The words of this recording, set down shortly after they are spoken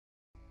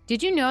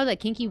Did you know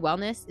that kinky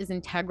wellness is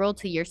integral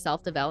to your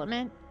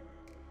self-development?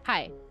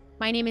 Hi,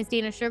 my name is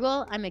Dana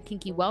Shergill. I'm a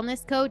kinky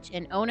wellness coach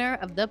and owner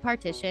of The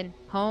Partition,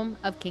 home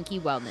of kinky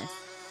wellness.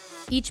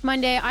 Each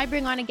Monday, I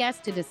bring on a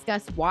guest to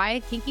discuss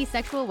why kinky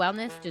sexual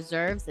wellness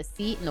deserves a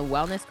seat in the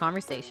wellness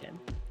conversation.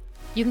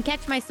 You can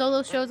catch my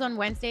solo shows on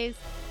Wednesdays,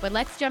 but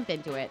let's jump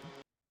into it.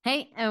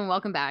 Hey, and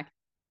welcome back.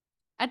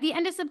 At the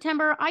end of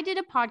September, I did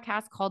a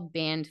podcast called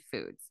Banned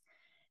Foods,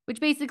 which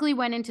basically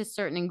went into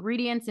certain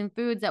ingredients in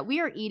foods that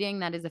we are eating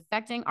that is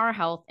affecting our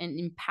health in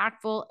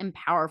impactful and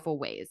powerful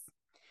ways.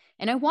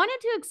 And I wanted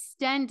to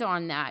extend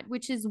on that,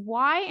 which is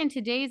why in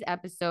today's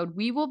episode,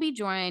 we will be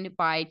joined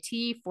by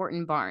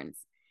Forton-Barnes.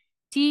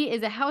 T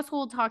is a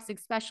household toxic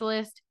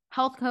specialist,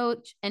 health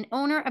coach, and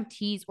owner of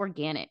T's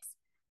Organics.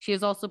 She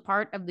is also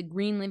part of the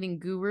Green Living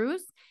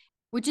Gurus,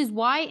 which is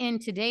why in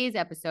today's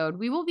episode,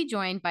 we will be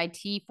joined by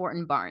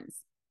Forton-Barnes.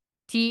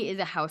 T is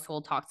a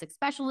household toxic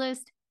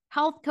specialist,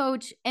 health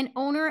coach, and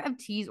owner of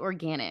T's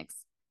Organics.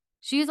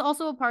 She is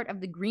also a part of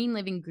the Green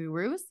Living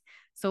Gurus.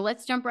 So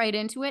let's jump right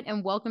into it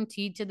and welcome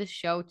T to the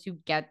show to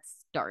get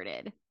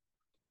started.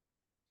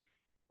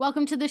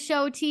 Welcome to the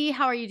show, T.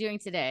 How are you doing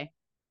today?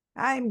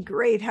 I'm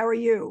great. How are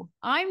you?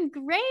 I'm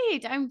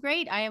great.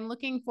 I am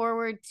looking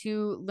forward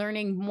to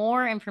learning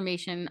more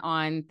information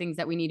on things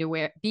that we need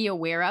to be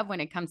aware of when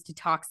it comes to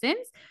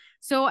toxins.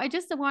 So I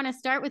just want to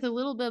start with a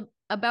little bit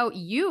about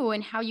you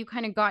and how you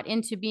kind of got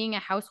into being a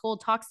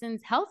household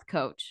toxins health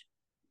coach.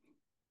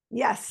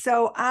 Yes.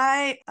 So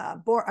I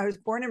was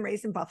born and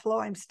raised in Buffalo.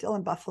 I'm still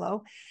in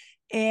Buffalo.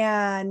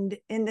 And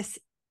in the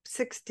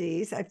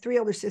 60s, I have three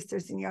older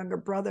sisters and a younger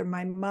brother.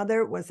 My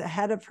mother was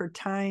ahead of her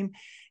time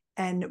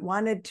and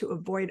wanted to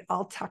avoid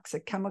all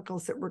toxic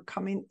chemicals that were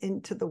coming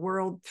into the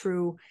world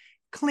through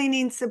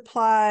cleaning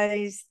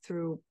supplies,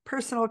 through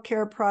personal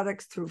care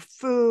products, through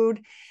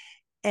food.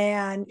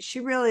 And she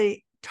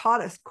really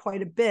taught us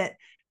quite a bit,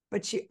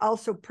 but she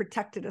also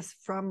protected us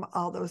from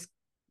all those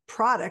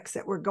products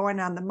that were going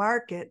on the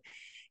market.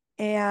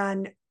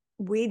 And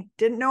we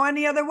didn't know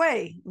any other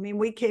way. I mean,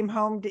 we came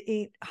home to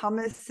eat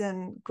hummus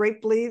and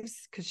grape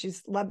leaves because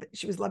she's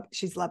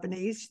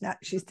Lebanese.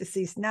 She's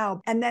deceased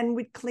now. And then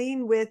we'd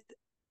clean with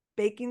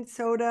baking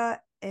soda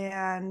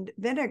and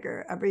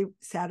vinegar. Every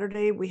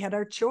Saturday we had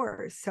our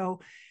chores. So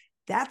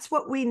that's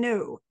what we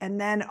knew. And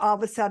then all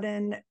of a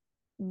sudden,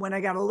 when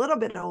I got a little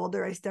bit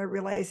older, I started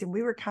realizing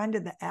we were kind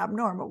of the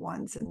abnormal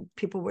ones, and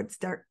people would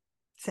start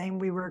saying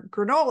we were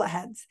granola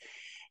heads.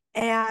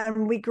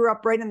 And we grew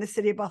up right in the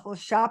city of Buffalo,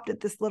 shopped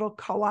at this little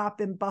co-op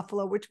in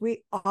Buffalo, which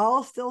we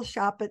all still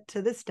shop at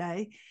to this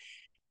day.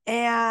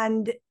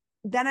 And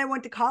then I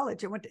went to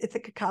college. I went to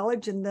Ithaca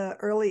College in the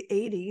early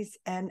 80s,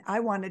 and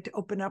I wanted to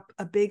open up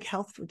a big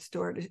health food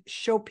store to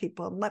show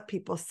people and let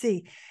people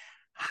see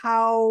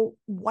how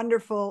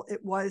wonderful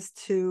it was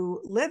to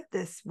live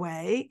this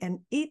way and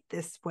eat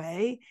this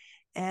way.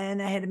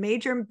 And I had a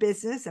major in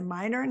business, a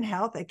minor in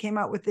health. I came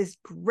out with this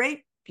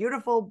great,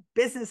 beautiful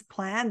business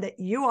plan that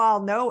you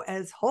all know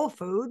as Whole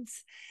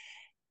Foods.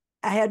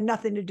 I had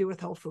nothing to do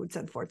with Whole Foods,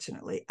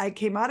 unfortunately. I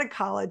came out of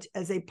college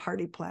as a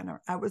party planner.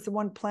 I was the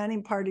one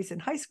planning parties in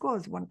high school. I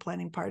was the one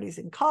planning parties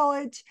in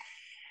college,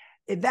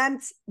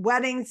 events,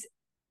 weddings.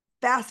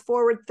 Fast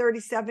forward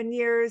 37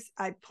 years,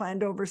 I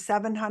planned over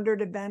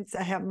 700 events.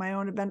 I have my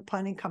own event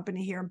planning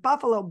company here in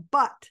Buffalo.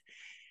 But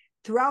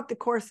throughout the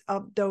course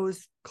of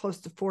those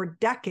close to 4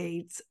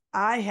 decades,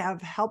 I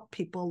have helped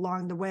people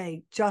along the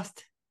way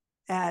just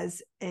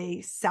as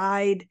a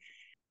side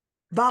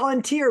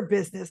volunteer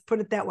business, put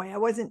it that way. I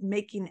wasn't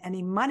making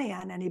any money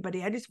on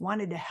anybody. I just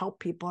wanted to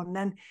help people. And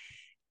then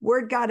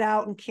word got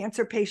out, and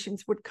cancer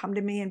patients would come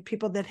to me, and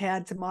people that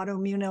had some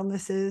autoimmune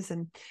illnesses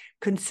and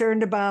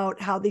concerned about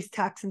how these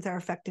toxins are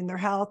affecting their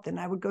health. And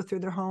I would go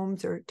through their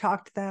homes or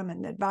talk to them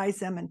and advise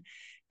them. And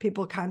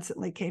people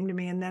constantly came to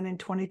me. And then in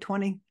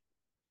 2020,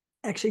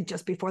 actually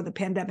just before the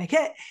pandemic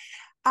hit,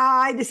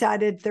 I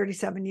decided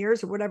 37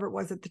 years or whatever it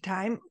was at the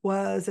time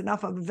was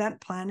enough of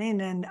event planning.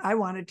 And I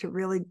wanted to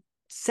really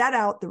set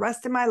out the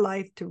rest of my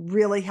life to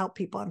really help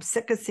people. I'm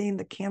sick of seeing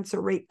the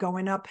cancer rate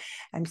going up.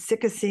 I'm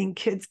sick of seeing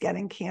kids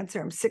getting cancer.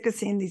 I'm sick of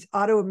seeing these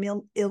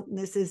autoimmune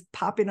illnesses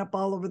popping up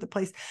all over the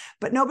place.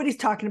 But nobody's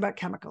talking about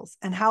chemicals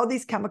and how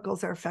these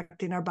chemicals are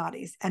affecting our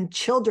bodies and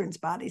children's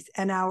bodies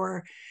and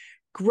our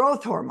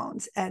growth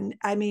hormones. And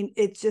I mean,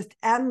 it's just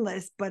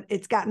endless, but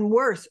it's gotten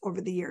worse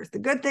over the years. The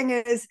good thing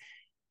is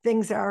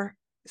things are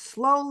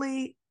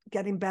slowly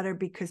getting better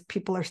because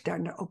people are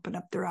starting to open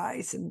up their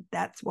eyes. And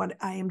that's what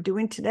I am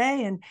doing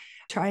today, and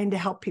trying to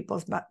help people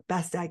as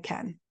best I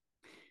can.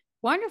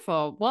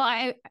 Wonderful.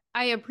 Well,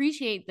 I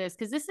appreciate this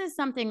because this is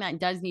something that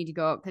does need to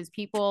go up because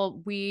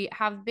we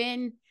have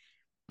been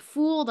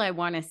fooled, I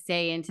want to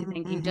say, into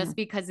thinking just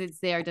because it's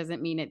there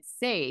doesn't mean it's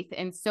safe.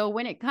 And so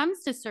when it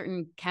comes to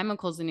certain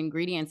chemicals and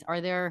ingredients, are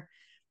there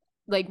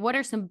what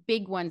are some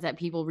big ones that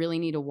people really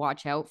need to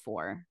watch out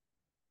for?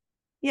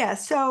 Yeah.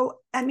 So,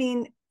 I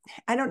mean,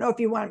 I don't know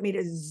if you want me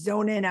to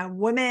zone in on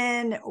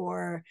women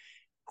or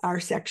our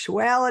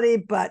sexuality,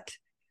 but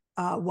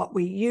what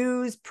we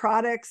use,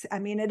 products. I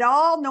mean, it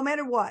all, no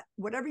matter what,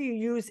 whatever you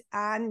use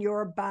on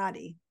your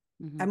body.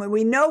 I mean,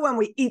 we know when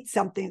we eat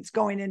something, it's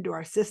going into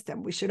our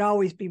system. We should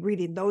always be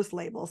reading those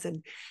labels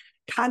and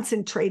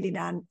concentrating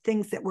on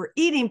things that we're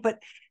eating. But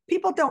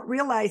people don't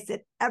realize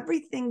that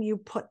everything you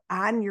put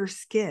on your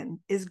skin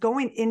is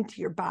going into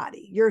your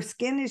body. Your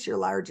skin is your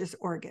largest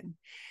organ.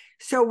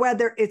 So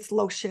whether it's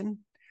lotion,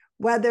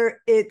 whether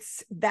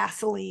it's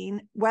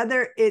Vaseline,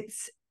 whether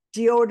it's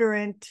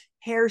deodorant,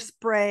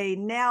 hairspray,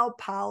 nail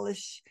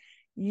polish,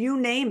 you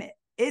name it,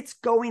 it's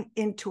going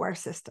into our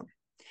system.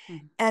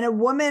 And a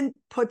woman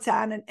puts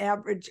on an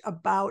average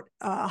about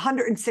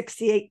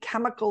 168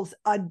 chemicals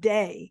a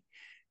day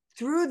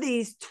through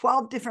these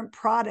 12 different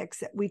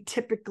products that we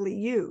typically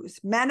use.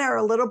 Men are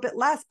a little bit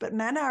less, but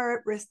men are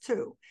at risk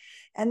too.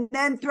 And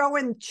then throw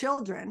in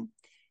children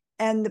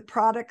and the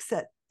products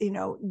that,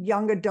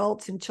 young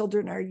adults and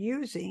children are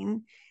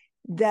using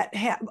that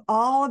have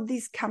all of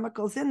these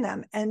chemicals in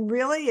them. And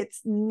really,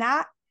 it's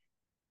not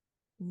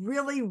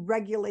really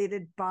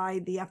regulated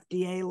by the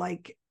FDA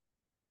like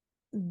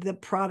the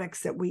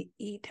products that we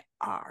eat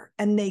are,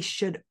 and they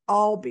should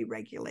all be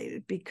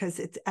regulated because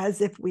it's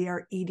as if we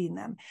are eating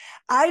them.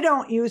 I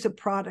don't use a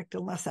product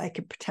unless I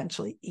could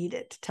potentially eat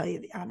it, to tell you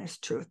the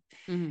honest truth,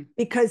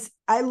 because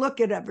I look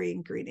at every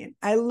ingredient.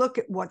 I look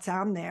at what's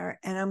on there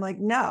and I'm like,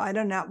 no, I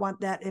do not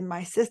want that in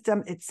my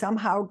system. It's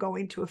somehow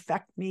going to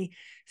affect me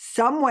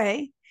some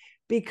way,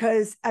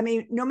 because I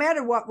mean, no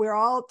matter what, we're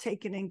all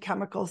taking in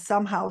chemicals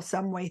somehow,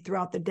 some way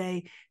throughout the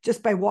day,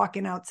 just by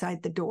walking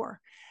outside the door.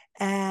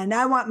 And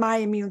I want my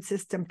immune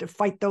system to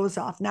fight those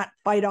off, not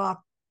fight off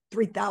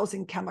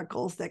 3,000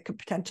 chemicals that could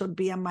potentially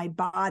be in my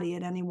body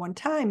at any one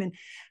time, and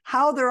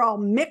how they're all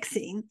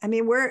mixing. I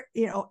mean, we're,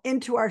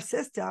 into our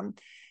system.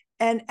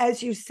 And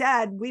as you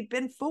said, we've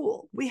been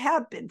fooled. We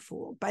have been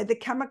fooled by the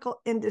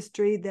chemical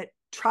industry that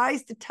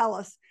tries to tell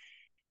us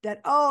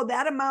that, oh,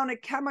 that amount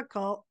of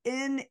chemical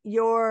in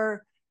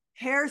your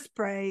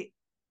hairspray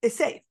is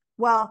safe.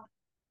 Well,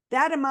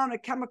 that amount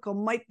of chemical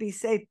might be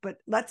safe, but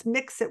let's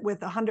mix it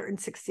with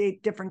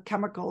 168 different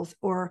chemicals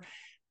or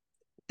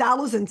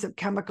thousands of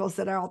chemicals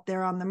that are out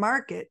there on the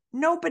market.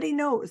 Nobody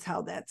knows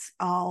how that's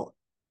all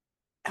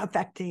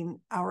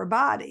affecting our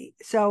body.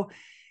 So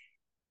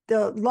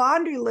the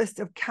laundry list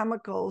of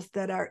chemicals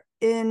that are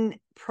in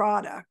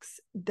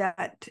products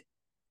that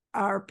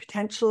are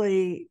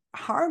potentially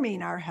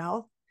harming our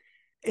health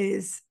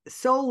is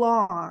so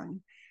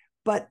long.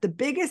 But the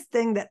biggest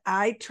thing that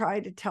I try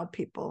to tell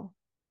people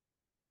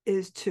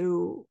is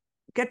to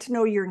get to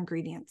know your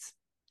ingredients.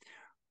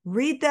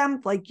 Read them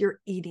like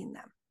you're eating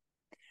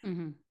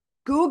them.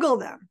 Google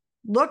them,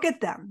 look at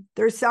them.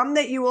 There's some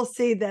that you will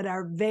see that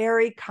are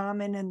very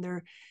common,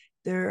 and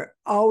they're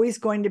always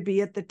going to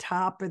be at the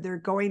top, or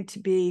they're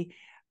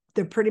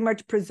pretty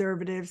much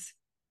preservatives.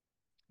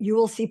 You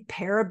will see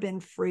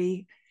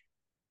paraben-free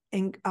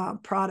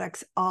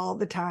products all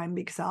the time,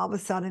 because all of a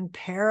sudden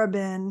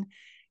paraben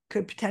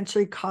could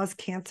potentially cause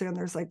cancer. And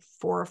there's like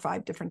 4 or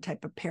 5 different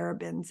type of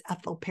parabens,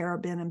 ethyl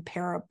paraben and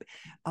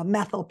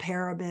methyl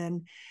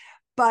paraben.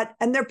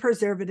 And they're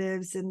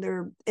preservatives, and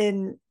they're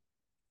in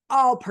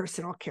all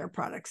personal care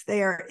products.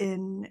 They are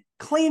in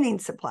cleaning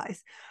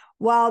supplies.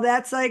 While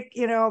that's like,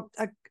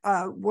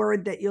 a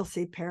word that you'll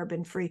see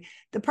paraben free.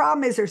 The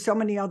problem is there's so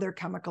many other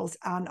chemicals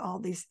in all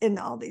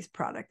these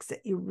products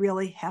that you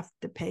really have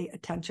to pay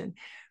attention.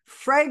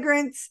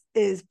 Fragrance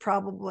is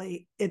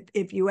probably,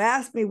 if you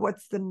ask me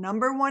what's the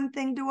number one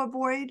thing to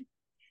avoid,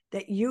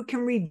 that you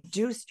can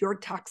reduce your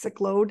toxic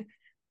load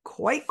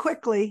quite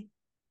quickly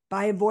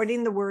by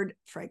avoiding the word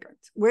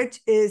fragrance, which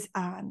is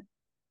on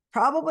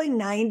probably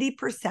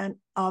 90%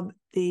 of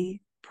the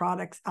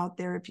products out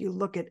there. If you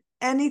look at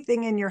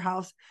anything in your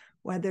house,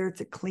 whether it's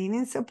a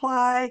cleaning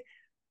supply,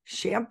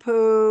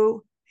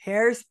 shampoo,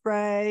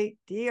 hairspray,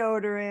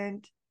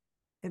 deodorant,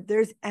 if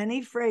there's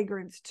any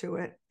fragrance to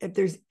it, if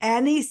there's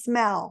any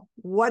smell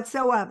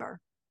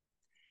whatsoever,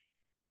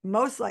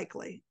 most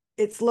likely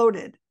it's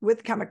loaded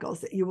with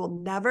chemicals that you will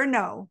never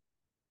know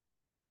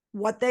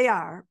what they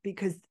are,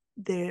 because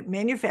the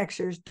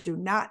manufacturers do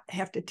not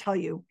have to tell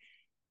you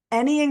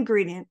any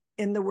ingredient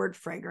in the word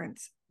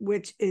fragrance,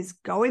 which is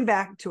going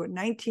back to a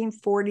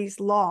 1940s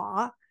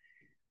law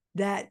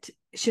that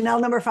Chanel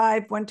No.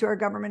 5 went to our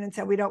government and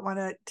said, we don't want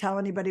to tell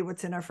anybody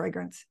what's in our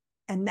fragrance.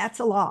 And that's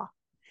a law,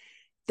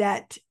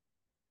 that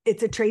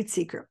it's a trade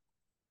secret.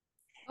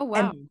 Oh,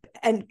 wow.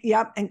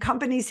 And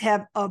companies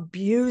have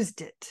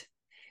abused it.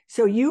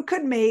 So you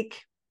could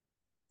make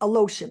a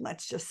lotion,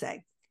 let's just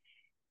say,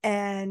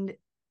 and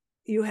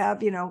you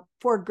have,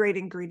 4 great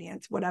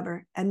ingredients,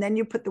 whatever. And then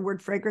you put the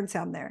word fragrance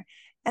on there.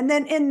 And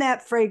then in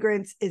that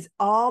fragrance is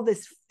all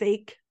this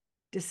fake,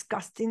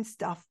 disgusting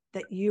stuff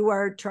that you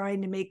are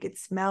trying to make it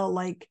smell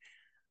like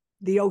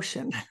the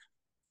ocean.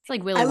 It's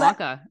like Willy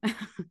Wonka.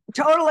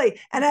 Totally.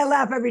 And I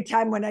laugh every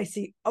time when I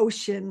see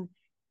ocean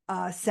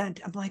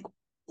scent. I'm like,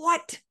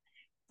 what?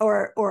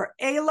 Or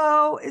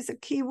aloe is a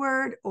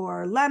keyword,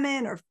 or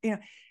lemon, or,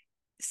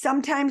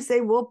 sometimes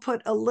they will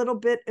put a little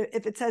bit,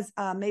 if it says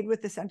made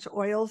with essential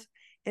oils,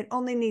 it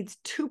only needs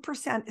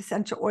 2%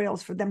 essential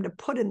oils for them to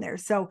put in there.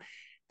 So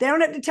they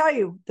don't have to tell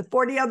you the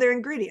 40 other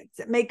ingredients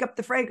that make up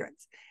the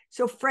fragrance.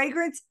 So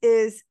fragrance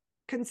is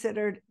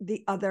considered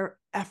the other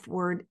F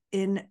word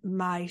in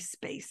my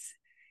space.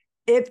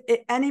 If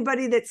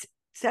anybody that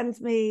sends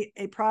me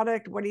a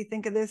product, what do you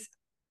think of this?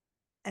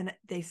 And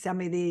they send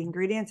me the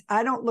ingredients,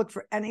 I don't look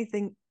for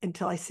anything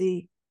until I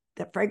see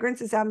that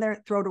fragrance is on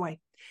there. Throw it away.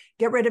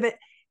 Get rid of it.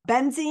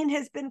 Benzene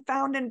has been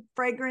found in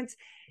fragrance.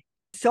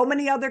 So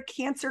many other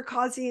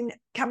cancer-causing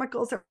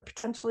chemicals are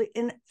potentially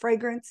in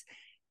fragrance.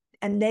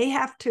 And they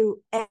have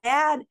to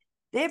add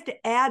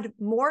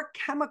more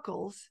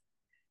chemicals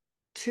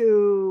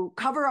to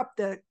cover up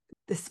the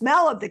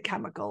smell of the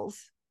chemicals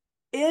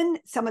in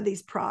some of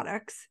these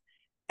products.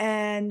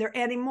 And they're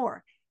adding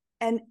more.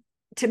 And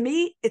to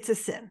me, it's a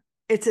sin.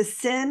 It's a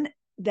sin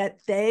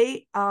that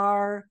they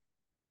are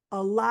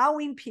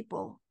allowing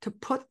people to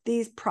put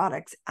these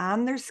products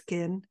on their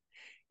skin,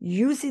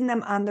 using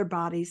them on their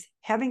bodies,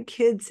 having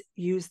kids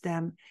use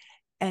them,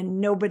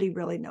 and nobody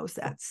really knows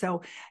that.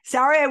 So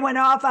sorry I went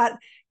off on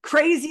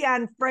crazy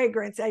on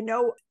fragrance. I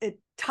know it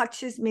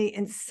touches me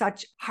in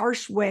such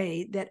harsh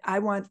way that I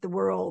want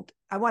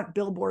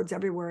billboards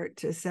everywhere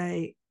to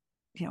say,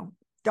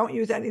 don't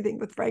use anything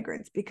with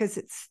fragrance because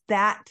it's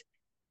that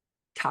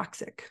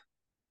toxic.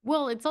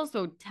 Well, it's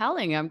also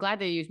telling. I'm glad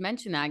that you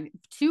mentioned that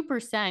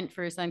 2%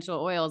 for essential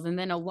oils, and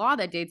then a law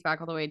that dates back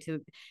all the way to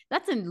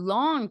that's a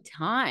long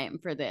time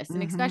for this.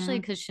 And especially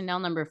because Chanel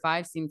No.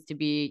 5 seems to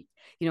be,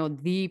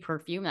 the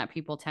perfume that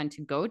people tend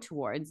to go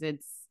towards.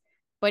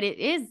 But it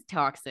is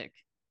toxic.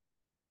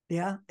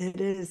 Yeah, it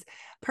is.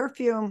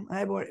 Perfume.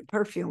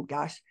 Perfume.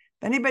 Gosh,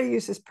 if anybody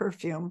uses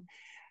perfume,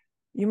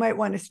 you might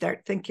want to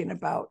start thinking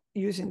about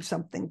using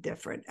something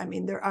different. I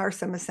mean, there are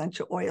some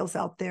essential oils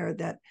out there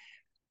that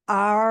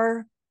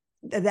are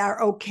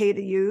okay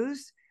to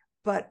use,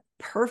 but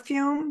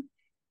perfume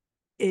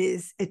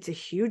it's a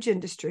huge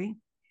industry,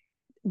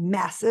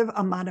 massive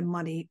amount of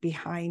money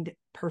behind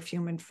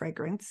perfume and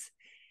fragrance.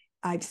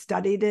 I've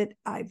studied it.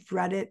 I've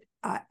read it.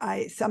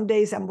 I some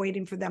days I'm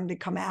waiting for them to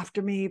come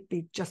after me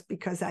just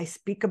because I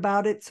speak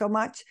about it so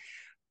much,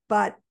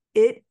 but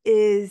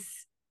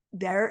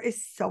there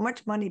is so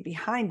much money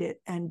behind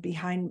it and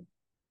behind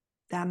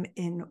them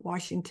in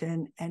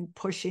Washington and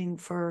pushing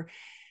for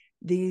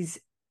these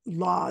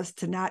laws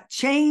to not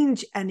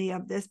change any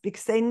of this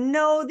because they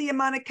know the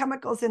amount of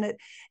chemicals in it.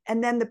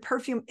 And then the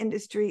perfume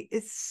industry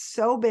is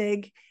so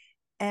big.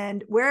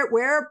 And where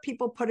are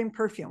people putting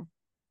perfume?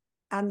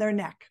 On their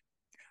neck,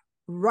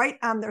 right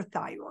on their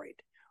thyroid,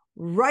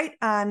 right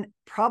on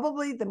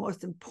probably the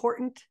most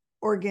important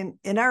organ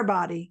in our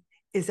body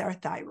is our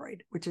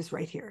thyroid, which is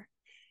right here.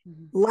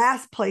 Mm-hmm.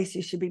 Last place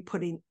you should be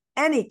putting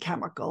any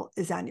chemical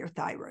is on your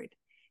thyroid.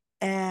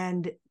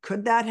 And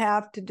could that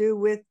have to do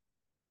with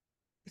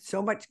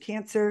so much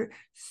cancer,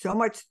 so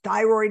much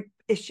thyroid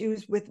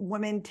issues with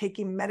women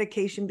taking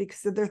medication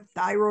because of their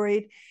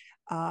thyroid?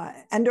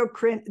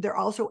 They're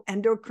also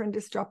endocrine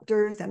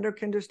disruptors.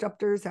 Endocrine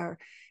disruptors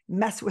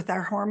mess with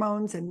our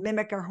hormones and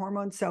mimic our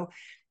hormones. So,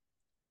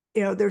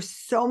 there's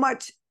so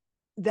much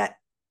that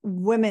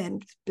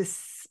women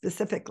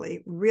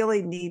specifically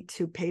really need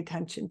to pay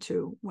attention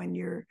to when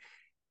you're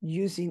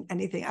using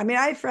anything. I mean,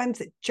 I have friends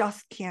that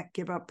just can't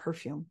give up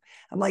perfume.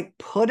 I'm like,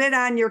 put it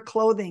on your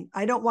clothing.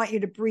 I don't want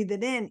you to breathe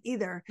it in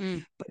either,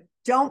 but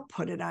don't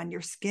put it on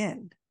your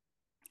skin.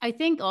 I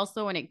think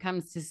also when it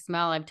comes to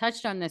smell, I've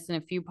touched on this in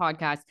a few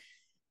podcasts.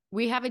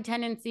 We have a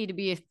tendency to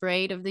be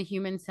afraid of the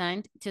human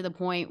scent to the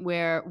point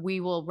where we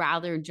will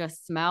rather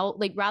just smell,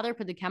 rather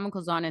put the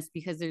chemicals on us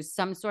because there's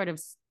some sort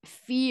of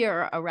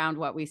fear around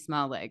what we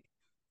smell like.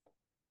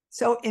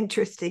 So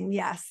interesting.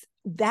 Yes.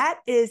 That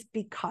is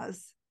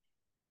because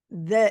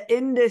the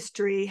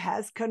industry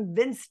has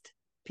convinced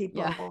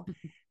people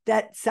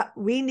that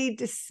we need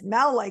to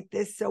smell like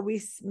this so we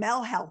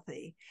smell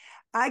healthy.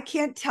 I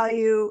can't tell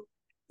you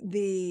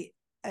the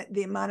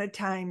amount of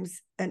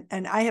times,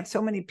 and I have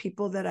so many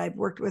people that I've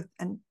worked with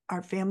and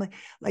our family,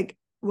 like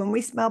when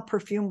we smell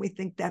perfume, we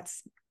think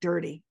that's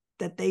dirty.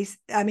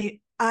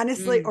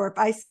 Honestly, or if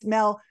I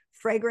smell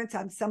fragrance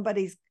on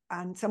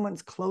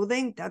someone's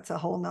clothing, that's a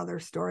whole nother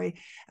story.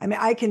 I mean,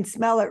 I can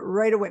smell it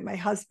right away. My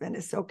husband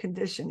is so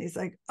conditioned. He's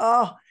like,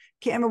 oh,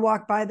 can't even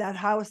walk by that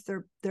house.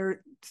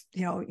 They're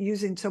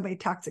using so many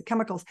toxic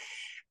chemicals.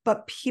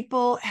 But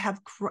people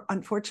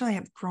unfortunately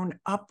have grown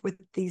up with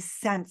these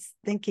scents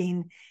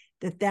thinking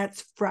that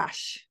that's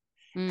fresh.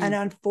 And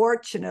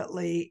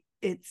unfortunately,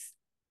 it's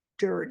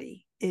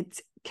dirty.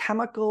 It's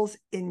chemicals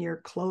in your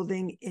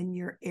clothing, in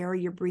your air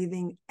you're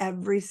breathing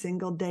every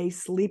single day,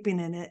 sleeping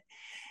in it.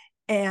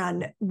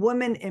 And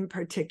women in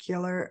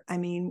particular, I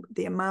mean,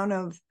 the amount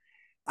of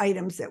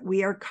items that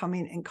we are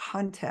coming in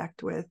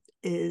contact with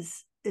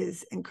is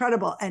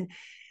incredible. And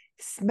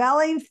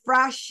smelling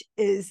fresh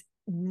is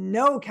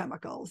no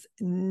chemicals,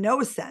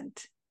 no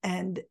scent.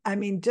 And I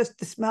mean, just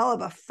the smell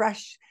of a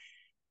fresh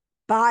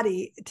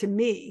body to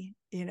me,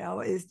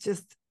 is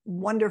just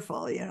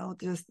wonderful,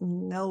 just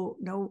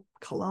no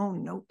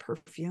cologne, no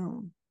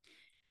perfume.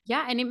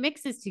 Yeah, and it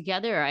mixes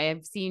together. I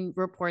have seen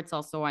reports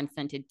also on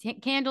scented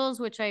candles,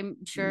 which I'm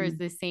sure is Mm,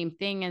 the same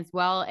thing as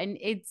well. And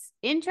it's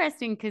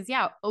interesting because,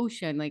 yeah,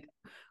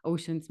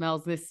 ocean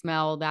smells this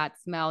smell, that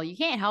smell. You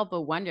can't help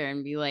but wonder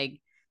and be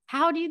like,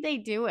 how do they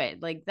do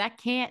it? Like,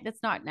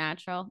 that's not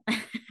natural.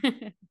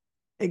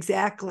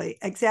 exactly,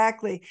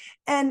 exactly.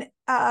 And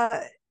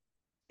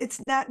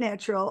it's not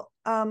natural.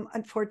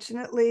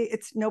 Unfortunately,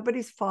 it's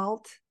nobody's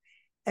fault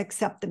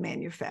except the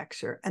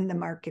manufacturer and the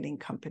marketing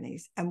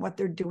companies and what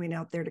they're doing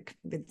out there to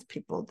convince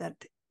people that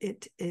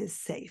it is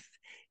safe.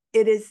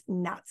 It is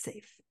not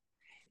safe.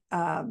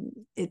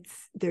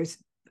 There's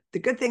the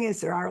good thing is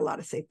there are a lot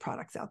of safe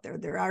products out there.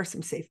 There are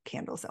some safe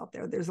candles out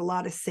there. There's a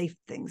lot of safe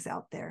things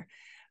out there.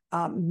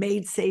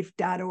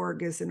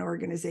 MadeSafe.org is an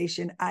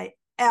organization I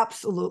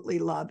absolutely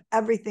love.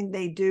 Everything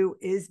they do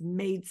is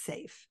made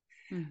safe.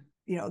 Mm.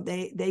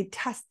 They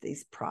test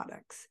these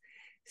products.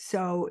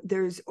 So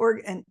there's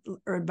or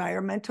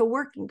environmental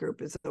working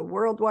group is a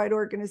worldwide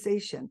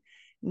organization,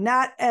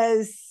 not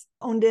as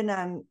owned in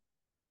on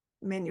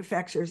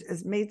manufacturers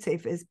as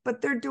MadeSafe is,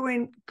 but they're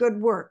doing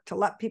good work to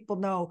let people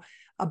know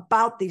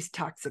about these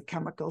toxic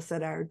chemicals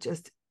that are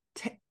just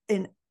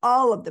in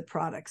all of the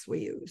products we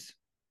use.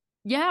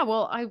 Yeah,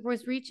 well, I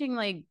was reaching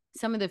like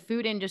some of the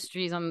food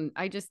industries.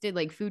 I just did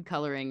like food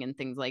coloring and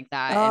things like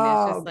that. And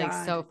it's Oh just like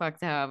God. so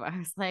fucked up. I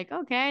was like,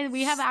 okay,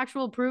 we have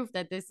actual proof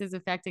that this is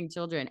affecting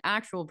children. Yeah.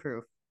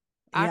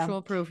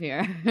 Actual proof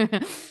here.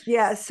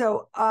 Yeah.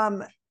 So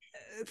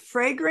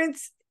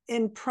fragrance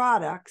in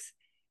products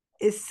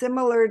is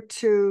similar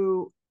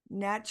to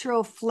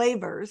natural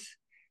flavors.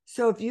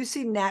 So if you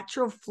see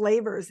natural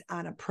flavors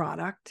on a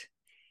product,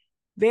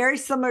 very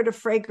similar to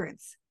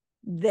fragrance,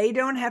 they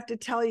don't have to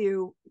tell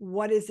you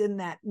what is in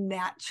that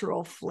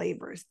natural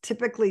flavors,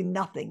 typically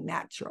nothing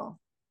natural.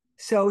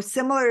 So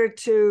similar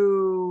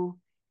to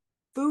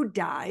food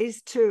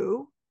dyes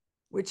too,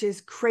 which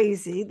is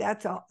crazy.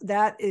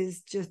 That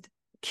is just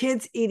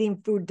kids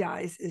eating food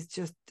dyes is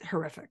just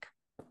horrific.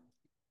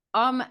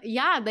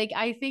 Yeah, like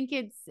I think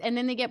and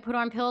then they get put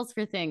on pills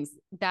for things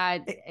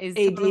that is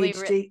totally,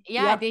 ADHD.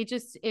 yeah, Yep.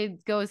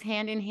 it goes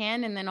hand in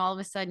hand. And then all of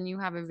a sudden you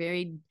have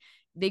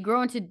they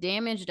grow into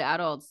damaged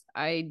adults.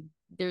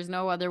 There's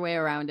no other way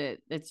around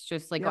it. It's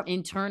just like Yep.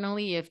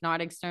 internally, if not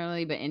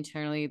externally, but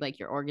internally, like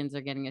your organs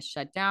are getting a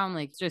shut down.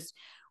 Like it's just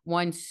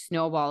one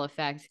snowball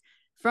effect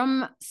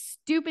from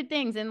stupid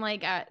things. And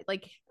like I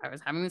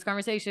was having this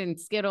conversation,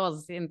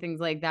 Skittles and things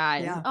like that.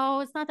 And Yeah. oh,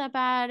 it's not that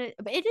bad.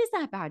 But it is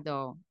that bad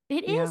though.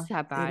 It is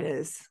Yeah. that It bad.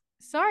 is.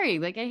 Sorry,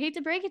 like I hate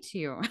to break it to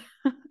you.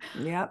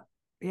 Yep.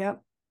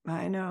 Yep.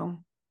 I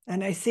know.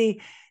 And I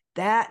see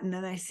that. And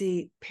then I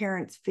see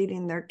parents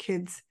feeding their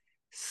kids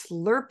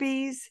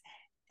Slurpees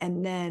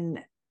and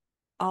then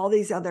all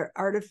these other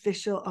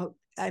artificial.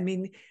 I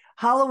mean,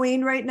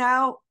 Halloween right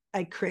now,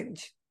 I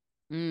cringe.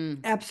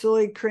 Mm.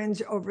 Absolutely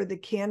cringe over the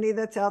candy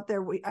that's out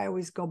there. I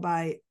always go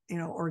buy,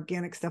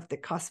 organic stuff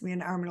that costs me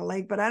an arm and a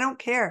leg, but I don't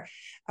care.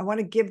 I want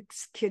to give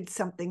kids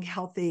something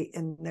healthy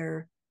in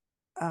their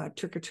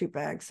trick or treat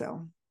bag.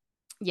 So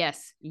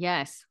Yes,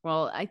 yes.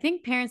 Well, I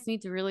think parents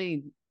need to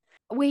really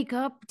wake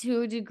up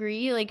to a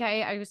degree. Like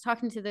I was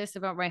talking to this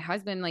about my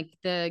husband, like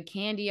the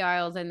candy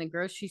aisles and the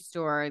grocery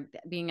store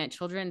being at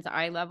children's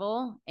eye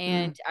level.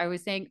 And mm, I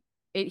was saying,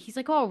 he's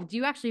like, oh, do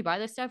you actually buy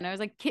this stuff? And I was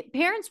like,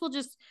 parents will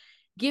just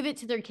give it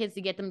to their kids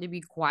to get them to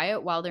be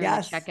quiet while they're in the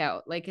yes,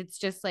 checkout. Like it's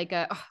just like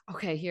oh,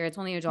 okay, here, it's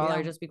only $1,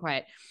 yeah, just be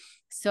quiet.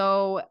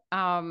 So,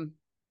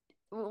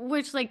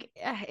 which like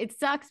it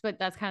sucks, but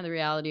that's kind of the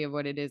reality of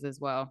what it is as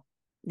well.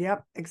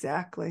 yep,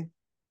 exactly.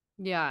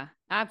 Yeah,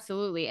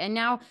 absolutely. And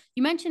now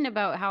you mentioned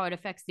about how it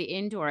affects the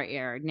indoor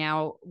air.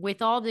 Now,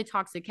 with all the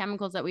toxic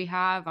chemicals that we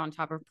have on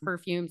top of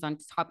perfumes, on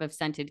top of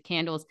scented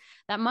candles,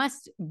 that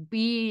must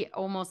be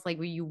almost like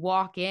when you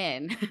walk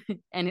in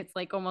and it's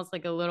like almost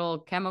like a little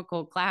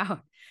chemical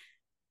cloud.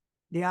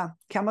 Yeah,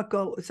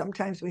 chemical.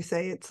 Sometimes we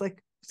say it's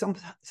like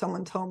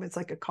someone's home. It's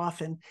like a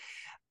coffin.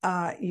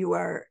 You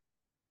are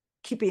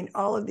keeping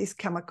all of these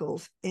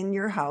chemicals in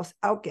your house,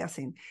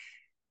 outgassing.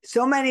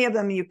 So many of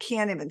them you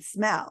can't even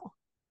smell.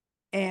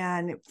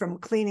 And from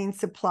cleaning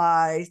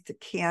supplies to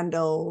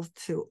candles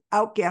to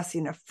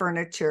outgassing of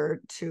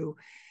furniture to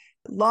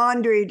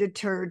laundry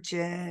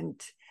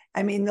detergent.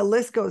 I mean, the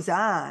list goes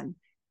on.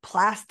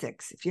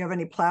 Plastics, if you have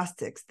any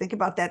plastics, think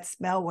about that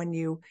smell when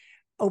you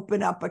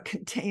open up a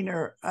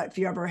container, if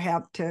you ever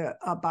have to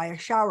buy a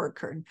shower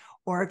curtain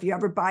or if you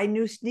ever buy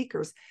new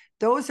sneakers.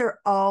 Those are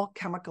all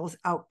chemicals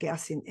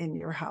outgassing in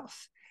your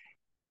house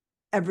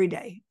every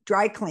day.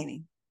 Dry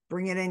cleaning,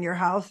 bring it in your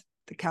house.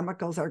 The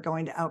chemicals are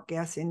going to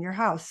outgas in your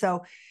house.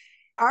 So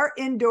our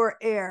indoor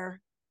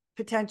air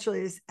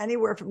potentially is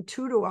anywhere from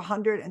 2 to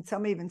 100, and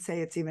some even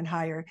say it's even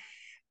higher,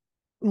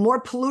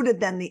 more polluted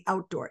than the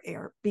outdoor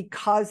air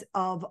because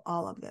of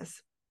all of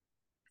this.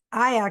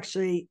 I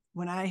actually,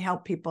 when I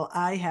help people,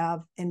 I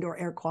have indoor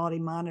air quality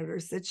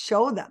monitors that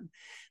show them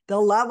the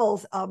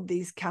levels of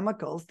these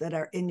chemicals that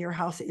are in your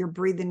house that you're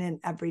breathing in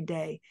every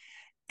day.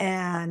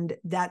 And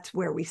that's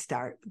where we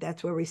start.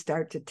 That's where we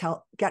start to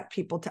get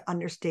people to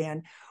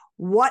understand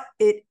what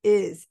it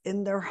is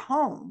in their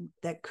home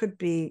that could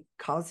be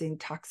causing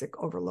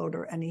toxic overload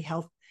or any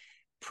health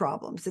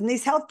problems. And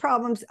these health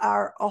problems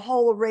are a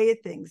whole array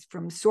of things,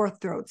 from sore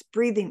throats,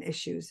 breathing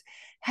issues,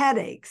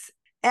 headaches,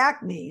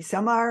 acne.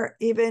 Some are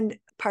even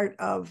part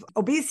of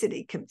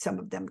obesity. Some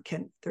of them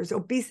there's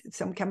obesity.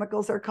 Some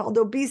chemicals are called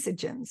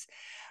obesogens.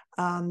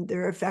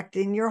 They're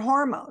affecting your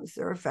hormones.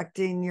 They're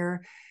affecting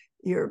your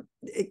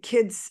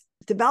kids'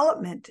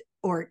 development,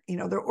 or,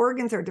 their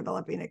organs are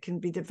developing. It can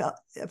be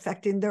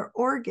affecting their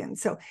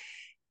organs. So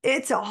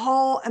it's a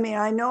whole,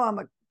 I know I'm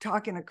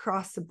talking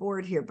across the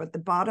board here, but the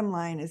bottom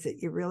line is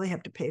that you really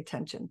have to pay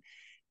attention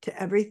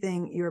to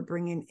everything you're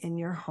bringing in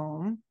your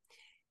home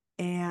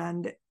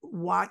and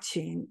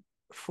watching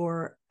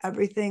for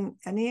everything,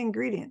 any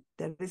ingredient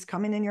that is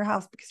coming in your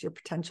house, because you're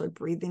potentially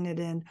breathing it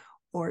in,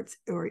 or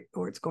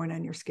it's going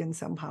on your skin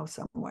somehow,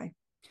 some way.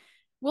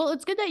 Well,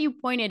 it's good that you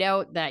pointed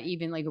out that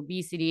even like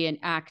obesity and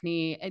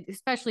acne,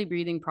 especially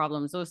breathing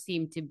problems, those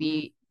seem to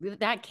be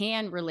that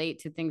can relate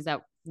to things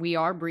that we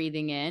are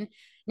breathing in.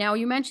 Now,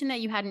 you mentioned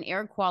that you had an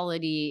air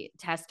quality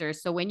tester.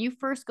 So when you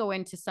first go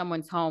into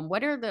someone's home,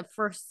 what are the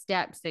first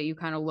steps that you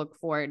kind of look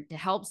for to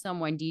help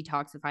someone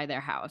detoxify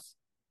their house?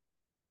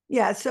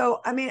 Yeah.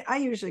 So, I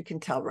usually can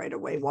tell right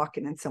away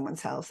walking in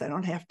someone's house. I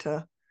don't have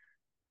to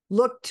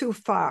look too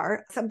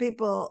far. Some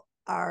people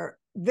are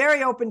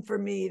very open for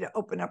me to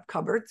open up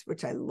cupboards,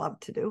 which I love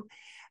to do.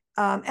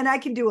 And I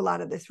can do a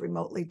lot of this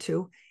remotely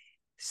too.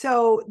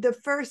 So the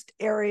first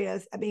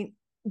areas,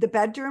 the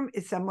bedroom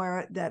is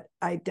somewhere that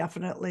I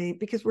definitely,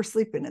 because we're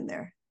sleeping in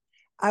there.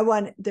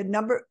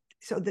 The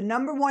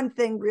number one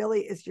thing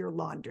really is your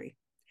laundry.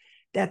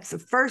 That's the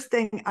first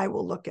thing I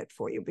will look at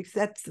for you, because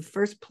that's the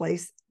first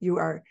place you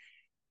are.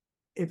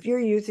 If you're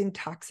using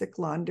toxic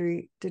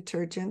laundry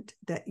detergent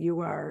that you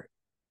are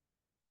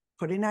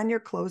putting on your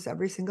clothes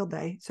every single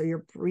day, so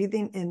you're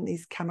breathing in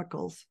these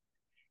chemicals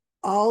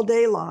all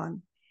day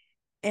long,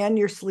 and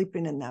you're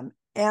sleeping in them,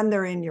 and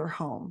they're in your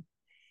home,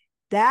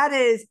 that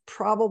is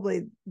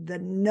probably the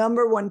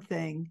number one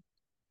thing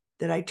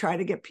that I try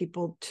to get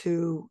people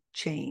to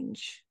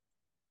change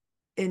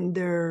in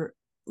their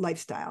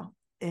lifestyle.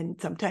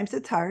 And sometimes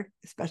it's hard,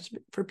 especially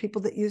for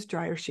people that use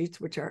dryer sheets,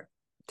 which are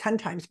 10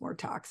 times more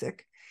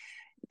toxic,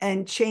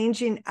 and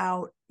changing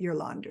out your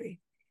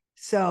laundry.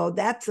 So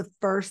that's the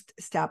first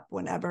step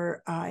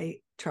whenever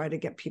I try to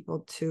get people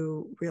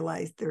to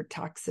realize their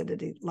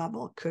toxicity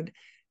level could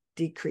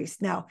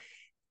decrease. Now,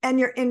 and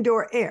your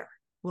indoor air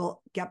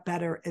will get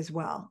better as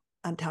well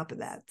on top of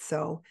that.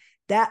 So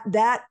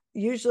that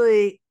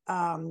usually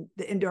the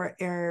indoor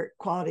air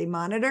quality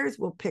monitors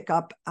will pick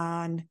up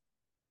on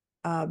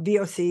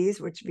VOCs,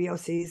 which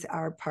VOCs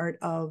are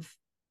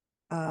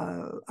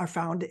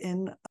found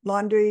in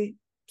laundry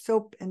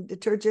soap and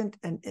detergent,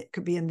 and it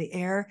could be in the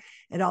air.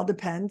 It all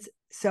depends.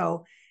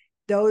 So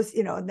those,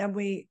 and then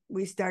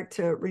we start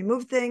to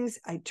remove things.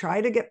 I try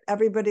to get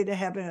everybody to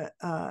have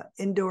a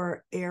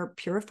indoor air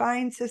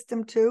purifying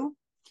system too,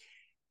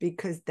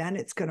 because then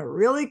it's going to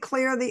really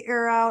clear the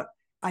air out.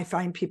 I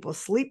find people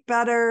sleep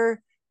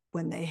better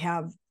when they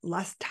have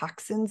less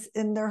toxins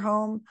in their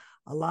home.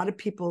 A lot of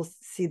people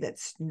see that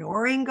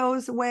snoring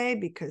goes away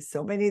because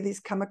so many of these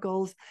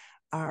chemicals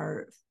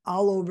are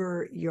all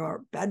over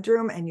your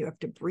bedroom, and you have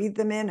to breathe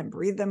them in and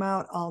breathe them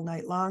out all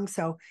night long.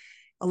 So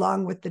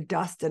along with the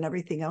dust and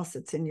everything else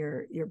that's in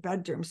your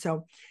bedroom.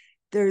 So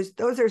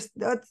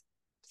that's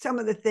some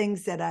of the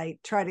things that I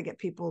try to get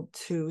people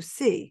to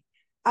see.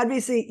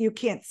 Obviously, you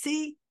can't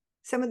see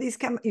some of these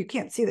you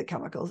can't see the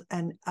chemicals,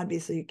 and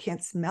obviously you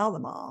can't smell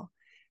them all.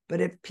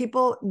 But if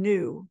people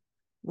knew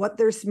what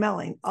they're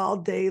smelling all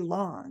day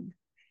long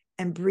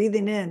and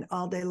breathing in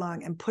all day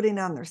long and putting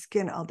on their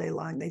skin all day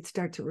long, they'd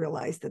start to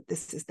realize that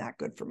this is not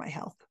good for my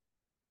health.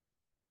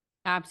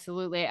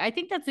 Absolutely. I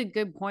think that's a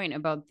good point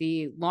about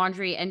the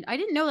laundry. And I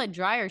didn't know that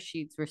dryer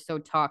sheets were so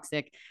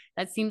toxic.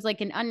 That seems like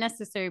an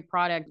unnecessary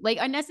product, like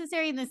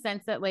unnecessary in the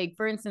sense that, like,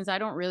 for instance, I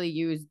don't really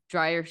use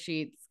dryer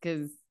sheets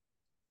because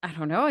I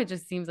don't know. It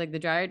just seems like the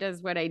dryer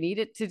does what I need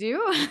it to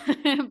do.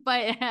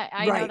 But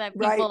I know that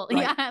people,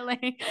 Right. yeah,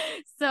 like,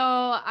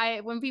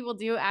 so when people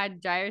do add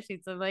dryer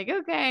sheets, I'm like,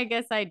 okay, I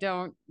guess I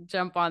don't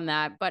jump on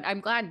that, but I'm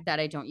glad that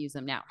I don't use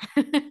them now.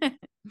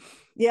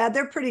 Yeah,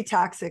 they're pretty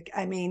toxic.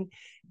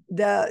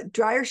 The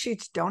dryer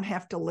sheets don't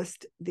have to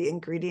list the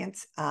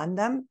ingredients on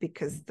them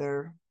because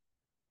they're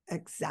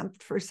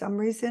exempt for some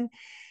reason.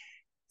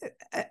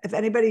 If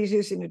anybody's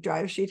using a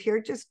dryer sheet here,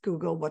 just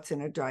Google what's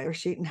in a dryer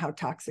sheet and how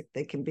toxic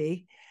they can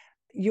be.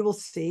 You will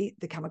see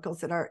the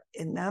chemicals that are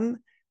in them,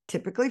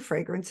 typically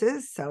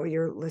fragrances. So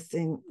you're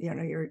listing,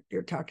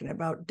 you're talking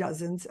about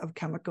dozens of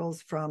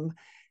chemicals from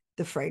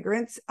the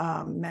fragrance.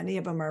 Many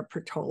of them are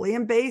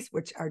petroleum based,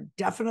 which are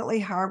definitely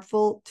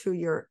harmful to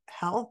your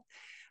health.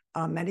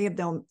 Many of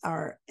them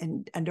are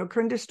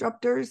endocrine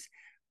disruptors,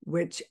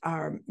 which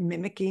are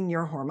mimicking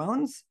your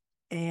hormones.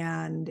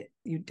 And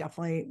you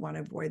definitely want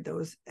to avoid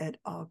those at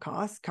all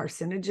costs.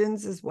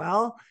 Carcinogens as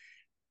well.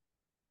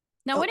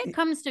 Now, when it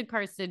comes to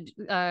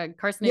Yeah.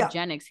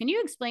 carcinogenics, can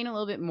you explain a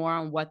little bit more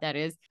on what that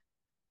is?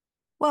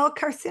 Well,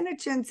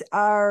 carcinogens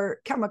are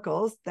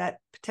chemicals that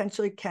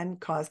potentially can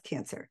cause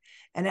cancer.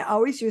 And I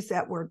always use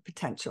that word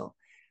potential.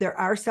 There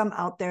are some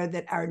out there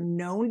that are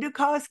known to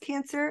cause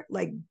cancer,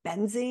 like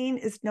benzene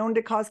is known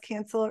to cause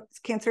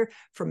cancer,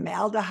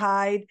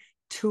 formaldehyde,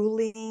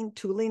 toluene.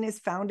 Toluene is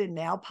found in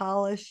nail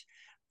polish.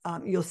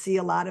 You'll see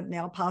a lot of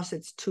nail polish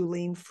that's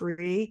toluene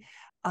free.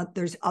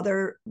 There's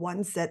other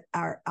ones that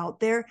are out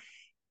there.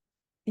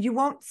 You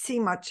won't see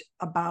much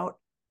about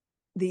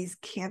these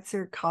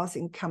cancer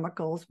causing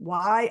chemicals.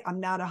 Why? I'm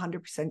not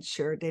 100%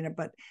 sure, Dana,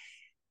 but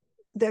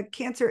the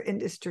cancer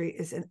industry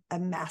is a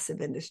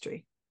massive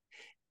industry.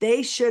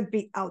 They should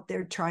be out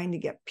there trying to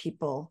get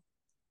people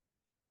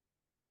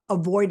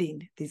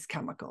avoiding these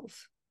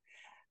chemicals.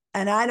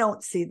 And I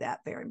don't see that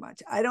very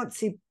much. I don't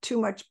see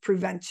too much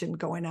prevention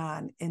going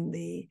on in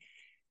the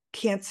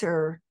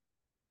cancer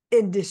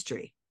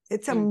industry.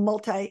 It's a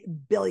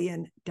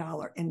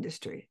multi-billion-dollar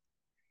industry.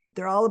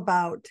 They're all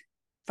about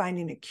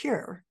finding a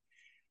cure,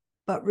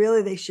 but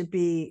really they should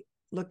be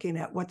looking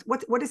at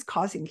what is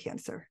causing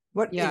cancer,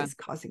 what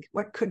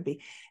could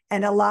be.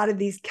 And a lot of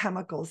these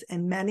chemicals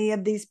and many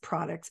of these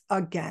products,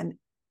 again,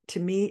 to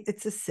me,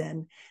 it's a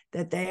sin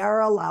that they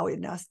are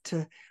allowing us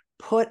to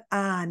put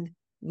on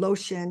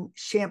lotion,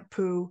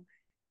 shampoo,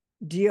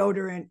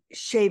 deodorant,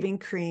 shaving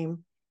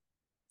cream,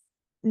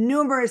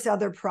 numerous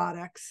other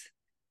products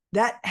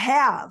that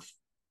have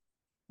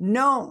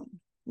known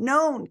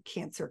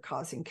cancer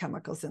causing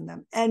chemicals in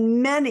them,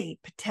 and many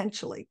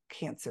potentially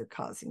cancer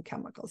causing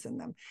chemicals in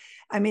them.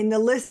 I mean, the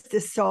list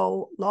is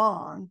so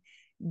long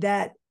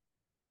that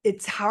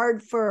it's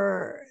hard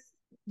for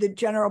the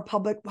general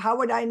public. How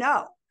would I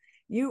know?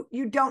 You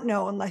don't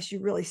know unless you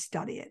really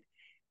study it.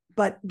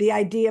 But the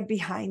idea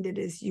behind it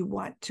is you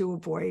want to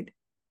avoid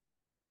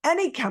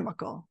any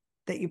chemical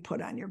that you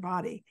put on your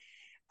body.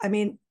 I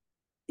mean,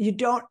 you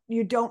don't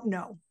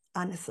know,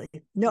 honestly.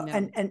 No.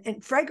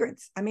 And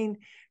fragrance. I mean,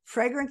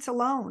 fragrance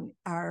alone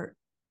are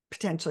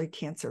potentially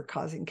cancer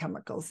causing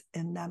chemicals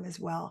in them as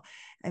well.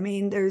 I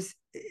mean, there's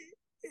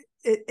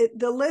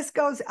the list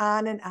goes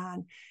on and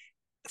on.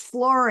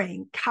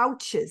 Flooring,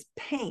 couches,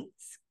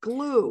 paints,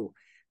 glue,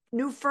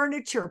 new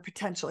furniture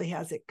potentially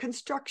has it,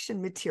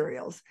 construction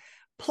materials,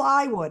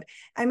 plywood.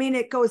 I mean,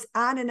 it goes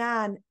on and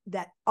on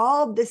that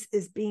all this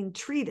is being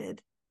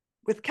treated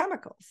with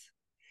chemicals.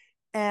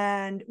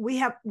 And we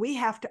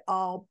have to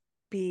all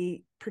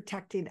be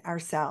protecting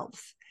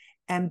ourselves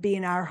and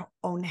being our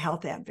own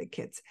health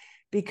advocates.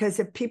 Because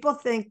if people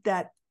think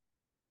that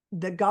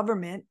the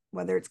government,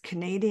 whether it's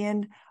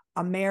Canadian,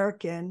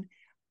 American,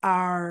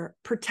 are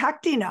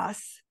protecting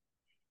us,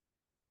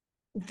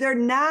 they're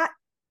not,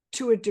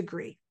 to a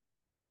degree.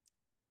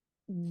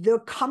 The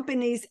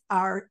companies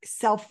are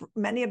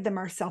many of them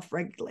are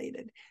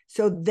self-regulated.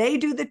 So they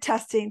do the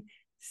testing,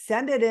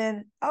 send it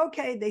in.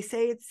 Okay, they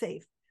say it's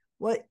safe.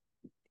 What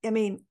are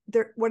they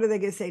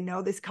going to say?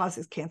 No, this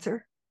causes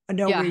cancer.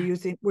 No, we're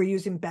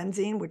using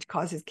benzene, which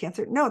causes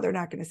cancer. No, they're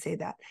not going to say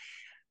that.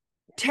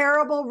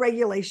 Terrible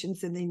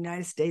regulations in the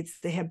United States.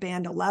 They have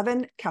banned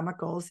 11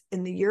 chemicals.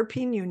 In the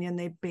European Union,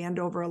 they've banned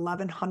over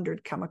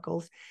 1,100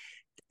 chemicals.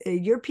 The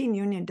European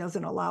Union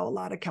doesn't allow a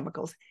lot of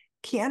chemicals.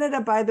 Canada,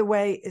 by the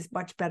way, is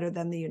much better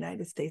than the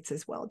United States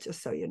as well,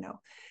 just so you know,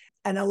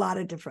 and a lot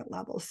of different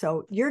levels.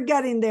 So you're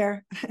getting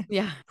there,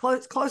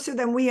 closer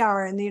than we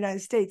are in the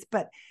United States.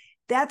 But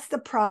that's the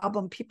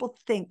problem. People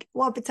think,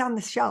 well, if it's on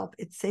the shelf,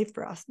 it's safe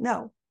for us.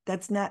 No,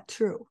 that's not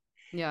true.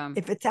 Yeah.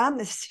 If it's on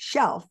the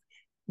shelf,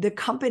 the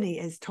company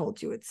has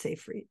told you it's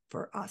safe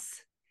for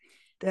us.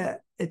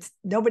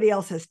 Nobody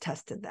else has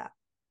tested that.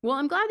 Well,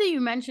 I'm glad that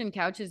you mentioned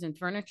couches and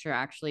furniture,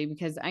 actually,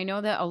 because I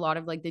know that a lot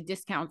of like the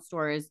discount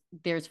stores,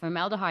 there's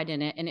formaldehyde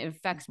in it and it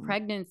affects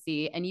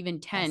pregnancy and even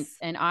tents. Yes.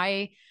 And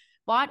I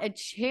bought a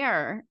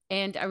chair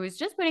and I was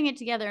just putting it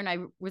together, and I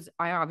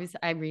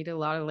read a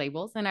lot of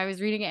labels, and I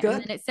was reading it. Good.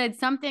 And then it said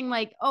something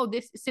like, oh,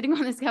 this sitting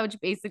on this couch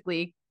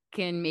basically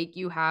can make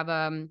you have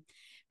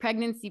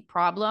pregnancy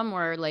problem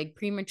or like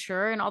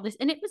premature and all this.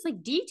 And it was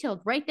like detailed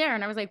right there.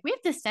 And I was like, we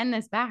have to send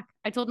this back.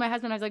 I told my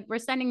husband, I was like, we're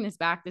sending this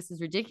back. This is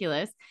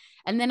ridiculous.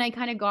 And then I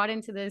kind of got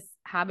into this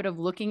habit of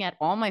looking at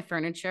all my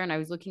furniture, and I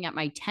was looking at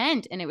my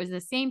tent, and it was the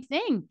same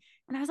thing.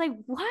 And I was like,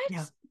 what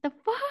the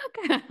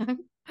fuck?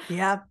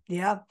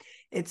 Yeah.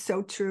 It's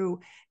so true.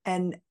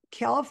 And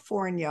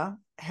California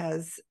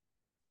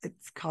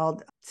it's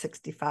called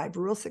 65,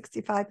 Rule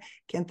 65.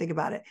 Can't think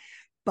about it.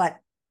 But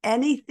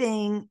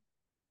anything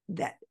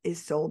that is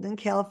sold in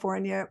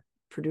California,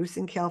 produced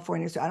in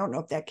California. So I don't know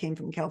if that came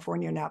from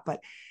California or not,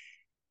 but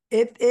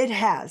if it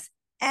has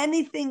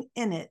anything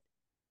in it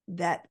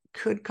that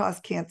could cause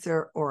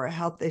cancer or a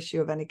health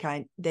issue of any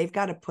kind, they've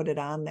got to put it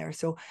on there.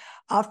 So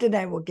often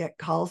I will get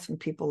calls from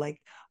people like,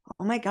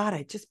 oh my God,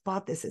 I just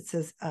bought this. It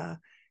says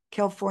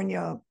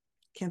California,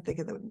 can't think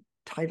of the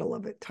title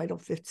of it, Title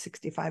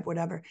 65,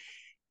 whatever.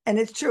 And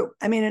it's true.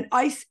 I mean, an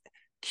ice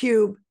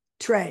cube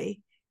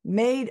tray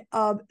made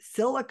of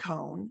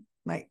silicone,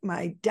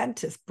 my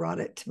dentist brought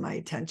it to my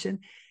attention,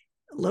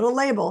 little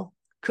label,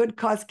 could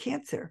cause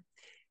cancer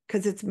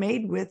because it's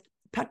made with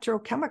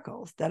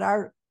petrochemicals that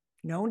are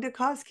known to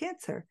cause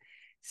cancer.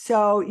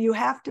 So you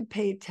have to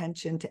pay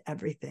attention to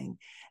everything.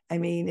 I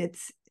mean,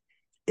 it's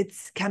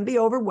can be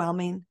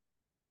overwhelming,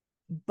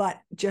 but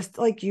just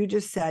like you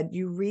just said,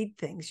 you read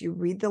things, you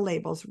read the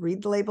labels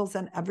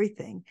on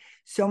everything.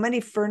 So many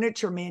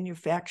furniture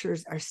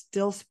manufacturers are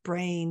still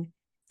spraying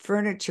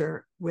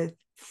furniture with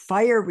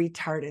fire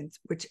retardants,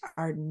 which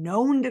are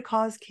known to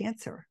cause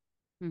cancer.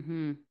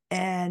 Mm-hmm.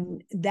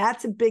 And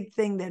that's a big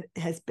thing that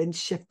has been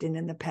shifting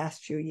in the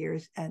past few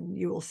years. And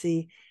you will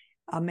see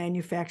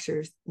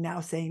manufacturers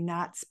now saying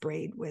not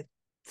sprayed with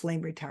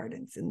flame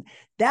retardants. And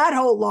that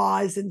whole law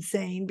is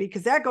insane,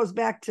 because that goes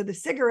back to the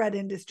cigarette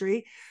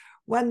industry,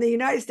 when the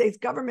United States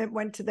government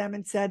went to them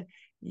and said,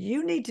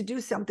 you need to do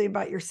something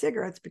about your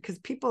cigarettes, because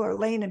people are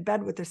laying in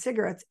bed with their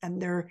cigarettes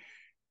and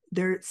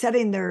they're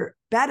setting their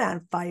bed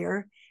on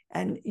fire,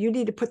 and you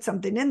need to put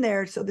something in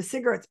there so the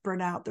cigarettes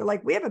burn out. They're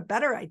like, we have a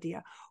better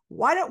idea.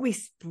 Why don't we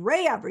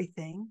spray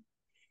everything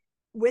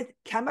with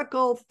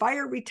chemical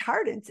fire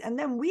retardants, and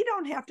then we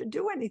don't have to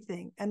do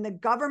anything? And the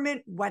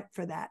government went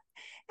for that.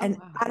 And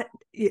wow,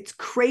 it's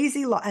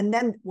crazy law. And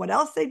then what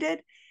else they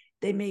did?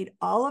 They made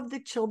all of the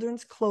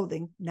children's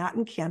clothing, not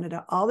in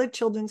Canada, all the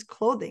children's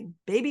clothing,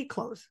 baby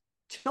clothes,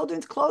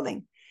 children's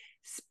clothing,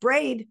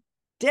 sprayed,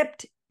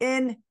 dipped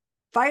in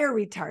fire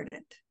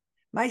retardant.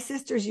 My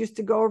sisters used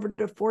to go over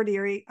to Fort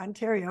Erie,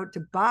 Ontario, to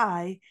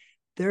buy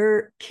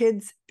their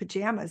kids'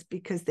 pajamas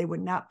because they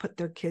would not put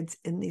their kids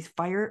in these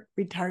fire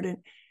retardant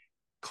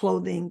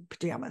clothing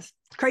pajamas.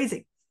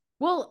 Crazy.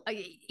 Well,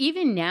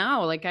 even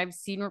now, like I've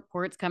seen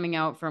reports coming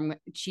out from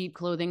cheap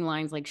clothing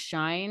lines like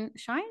Shine.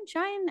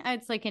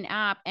 It's like an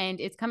app, and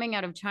it's coming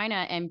out of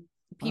China, and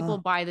people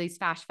buy these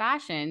fast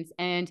fashions,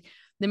 and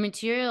the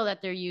material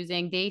that they're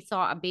using. They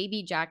saw a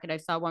baby jacket. I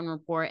saw one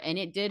report, and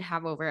it did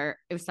have it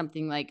was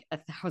something like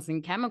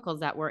 1,000 chemicals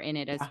that were in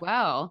it as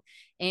well.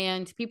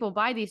 And people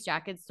buy these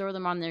jackets, throw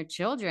them on their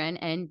children,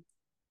 and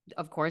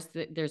of course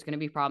there's going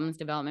to be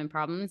development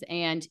problems,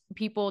 and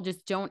people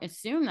just don't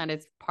assume that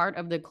it's part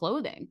of the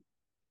clothing.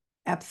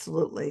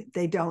 Absolutely.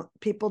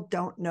 People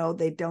don't know.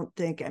 They don't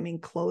think. I mean,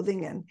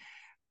 clothing and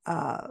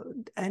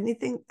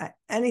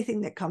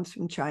anything that comes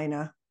from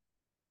China,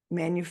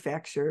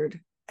 manufactured,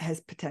 has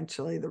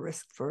potentially the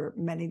risk for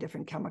many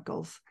different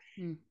chemicals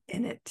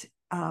in it.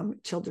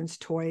 Children's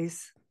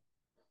toys,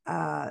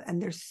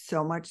 and there's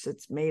so much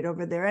that's made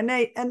over there. And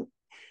I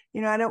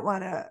don't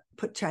want to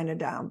put China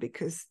down,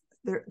 because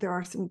there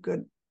are some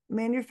good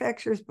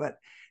manufacturers, but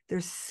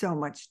there's so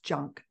much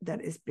junk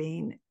that is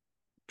being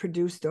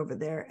produced over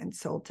there and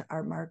sold to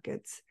our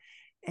markets.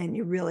 And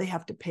you really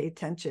have to pay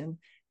attention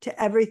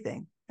to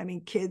everything. I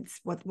mean,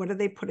 kids, what are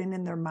they putting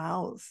in their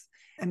mouths?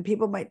 And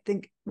people might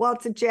think, well,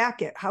 it's a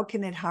jacket. How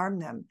can it harm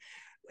them?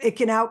 It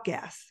can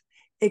outgas.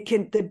 It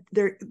can,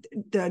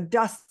 the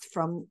dust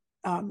from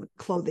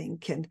clothing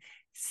can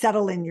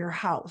settle in your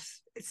house.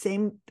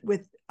 Same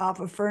with off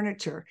of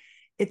furniture.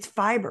 It's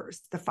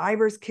fibers. The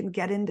fibers can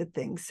get into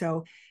things.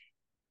 So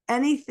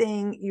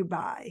anything you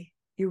buy,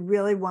 you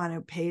really want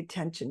to pay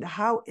attention to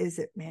how is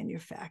it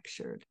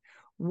manufactured?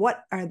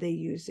 What are they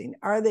using?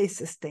 Are they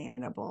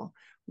sustainable?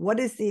 What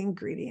is the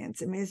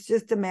ingredients? I mean, it's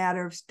just a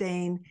matter of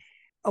staying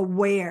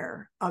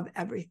aware of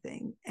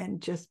everything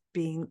and just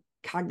being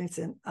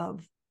cognizant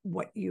of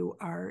what you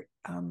are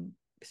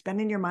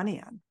spending your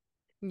money on.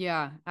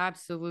 Yeah,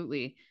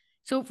 absolutely.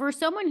 So for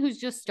someone who's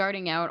just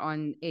starting out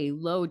on a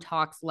low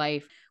tox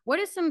life, what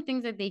are some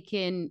things that they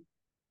can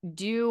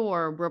do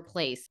or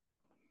replace?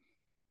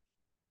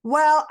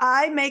 Well,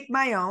 I make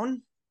my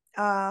own.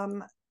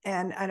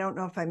 And I don't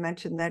know if I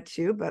mentioned that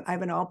too, but I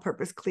have an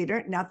all-purpose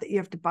cleaner. Not that you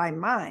have to buy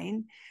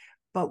mine,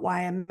 but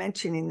why I'm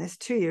mentioning this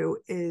to you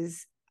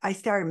is I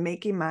started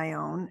making my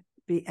own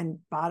and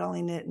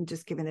bottling it and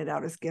just giving it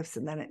out as gifts.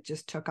 And then it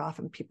just took off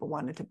and people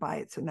wanted to buy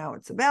it. So now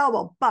it's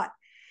available. But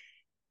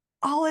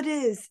all it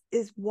is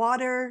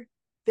water,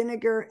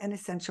 vinegar, and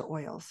essential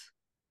oils.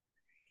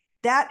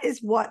 That is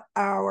what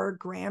our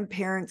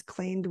grandparents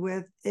cleaned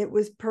with. It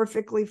was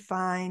perfectly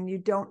fine. You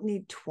don't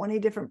need 20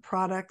 different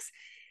products.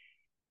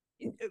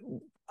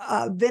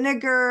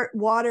 Vinegar,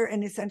 water,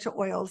 and essential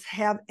oils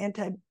have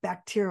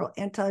antibacterial,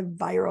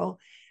 antiviral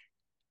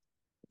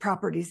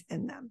properties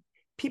in them.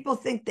 People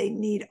think they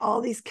need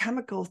all these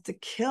chemicals to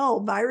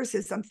kill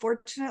viruses.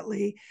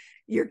 Unfortunately,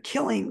 you're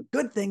killing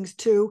good things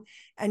too,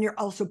 and you're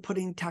also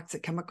putting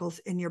toxic chemicals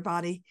in your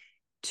body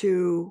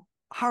to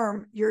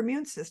harm your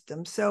immune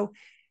system. So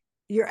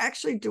you're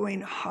actually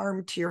doing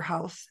harm to your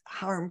house,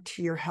 harm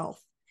to your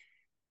health.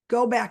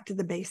 Go back to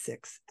the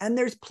basics. And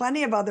there's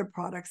plenty of other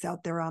products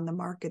out there on the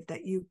market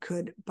that you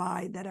could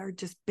buy that are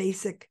just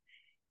basic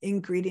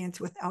ingredients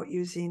without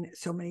using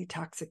so many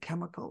toxic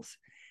chemicals.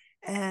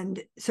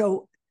 And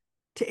so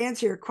to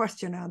answer your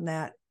question on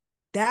that,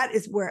 that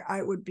is where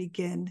I would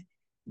begin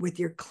with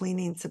your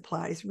cleaning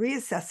supplies,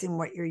 reassessing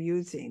what you're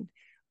using.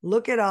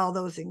 Look at all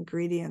those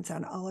ingredients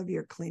on all of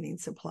your cleaning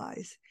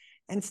supplies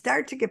and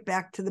start to get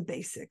back to the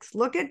basics.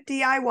 Look at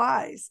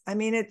DIYs. I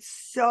mean, it's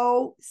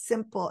so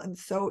simple and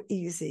so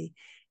easy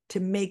to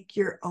make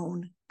your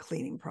own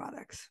cleaning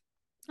products.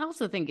 I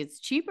also think it's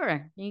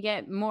cheaper. You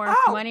get more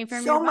Oh, money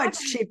from your so much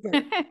body.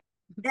 cheaper.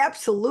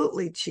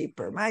 Absolutely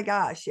cheaper. My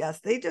gosh, yes.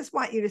 They just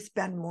want you to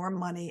spend more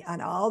money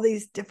on all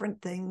these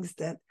different things,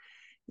 that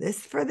this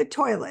for the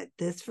toilet,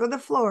 this for the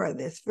floor,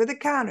 this for the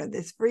counter,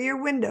 this for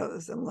your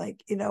windows. I'm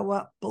like, you know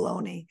what?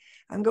 Baloney.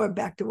 I'm going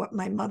back to what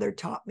my mother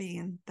taught me,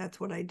 and that's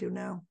what I do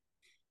now.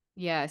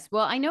 Yes.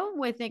 Well, I know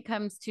when it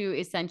comes to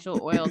essential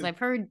oils, I've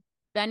heard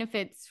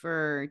benefits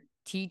for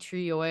tea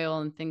tree oil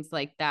and things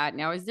like that.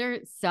 Now, is there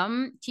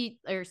some tea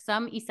or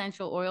some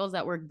essential oils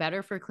that work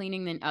better for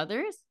cleaning than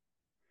others?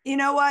 You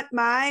know what?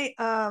 My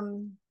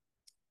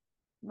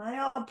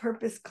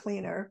all-purpose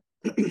cleaner,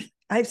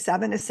 I have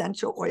 7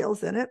 essential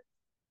oils in it.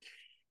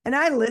 And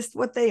I list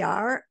what they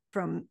are,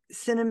 from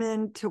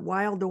cinnamon to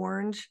wild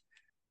orange.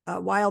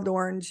 Wild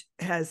orange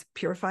has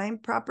purifying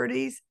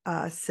properties.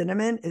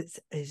 Cinnamon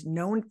is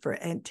known for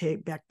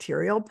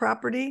antibacterial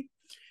property.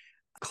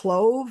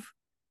 Clove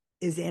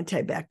is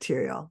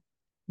antibacterial.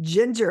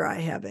 Ginger I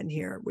have in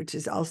here, which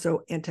is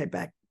also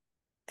antibacterial,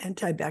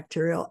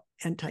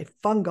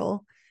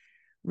 antifungal.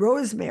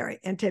 Rosemary,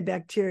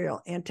 antibacterial,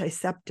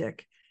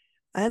 antiseptic.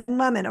 And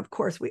lemon, of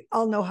course, we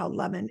all know how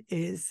lemon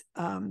is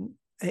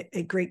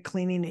a great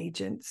cleaning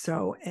agent.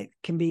 So it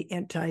can be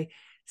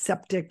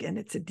antiseptic, and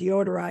it's a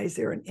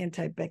deodorizer and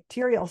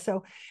antibacterial.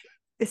 So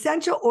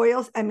essential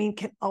oils, I mean,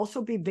 can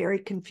also be very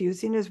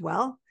confusing as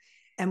well.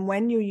 And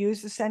when you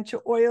use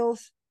essential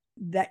oils,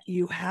 that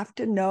you have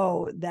to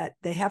know that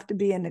they have to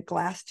be in a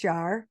glass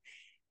jar,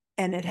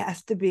 and it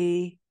has to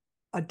be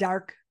a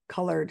dark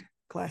colored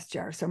glass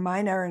jar. So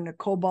mine are in a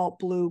cobalt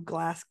blue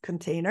glass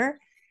container,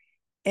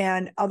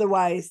 and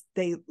otherwise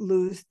they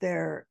lose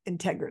their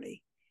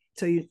integrity.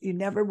 So you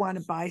never want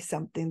to buy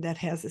something that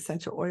has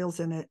essential oils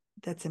in it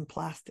that's in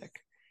plastic.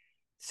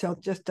 So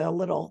just a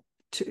little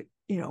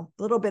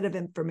little bit of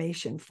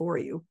information for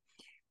you.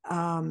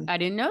 I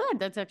didn't know that.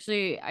 That's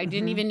actually, I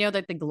didn't Mhm. even know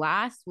that the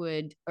glass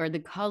would, or the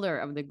color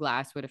of the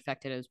glass would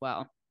affect it as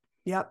well.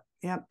 Yep.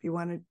 You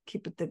want to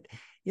keep it that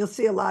you'll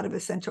see a lot of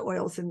essential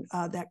oils in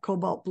that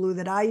cobalt blue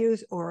that I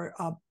use, or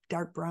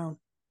dark brown.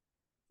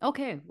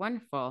 Okay,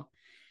 wonderful.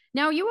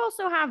 Now, you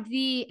also have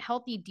the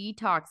healthy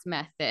detox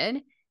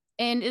method.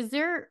 And is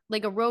there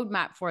like a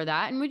roadmap for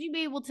that? And would you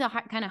be able to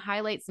kind of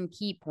highlight some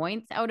key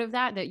points out of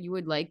that that you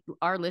would like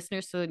our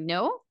listeners to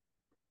know?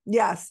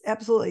 Yes,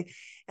 absolutely.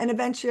 And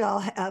eventually I'll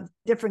have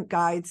different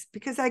guides,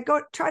 because I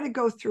try to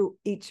go through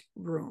each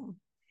room.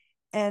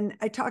 And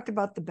I talked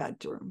about the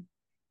bedroom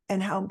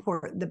and how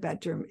important the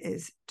bedroom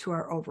is to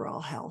our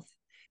overall health,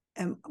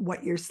 and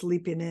what you're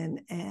sleeping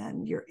in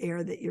and your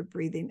air that you're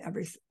breathing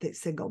every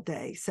single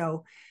day.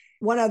 So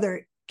one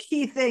other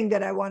key thing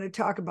that I want to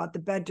talk about the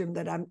bedroom,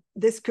 that I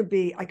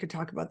could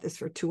talk about this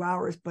for 2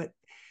 hours, but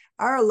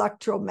our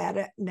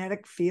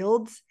electromagnetic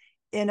fields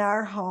in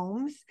our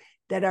homes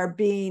that are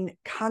being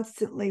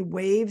constantly,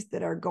 waves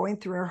that are going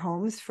through our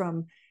homes,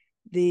 from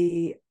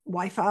the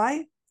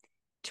Wi-Fi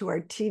to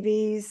our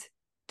TVs,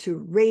 to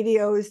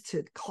radios,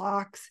 to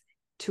clocks,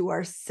 to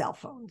our cell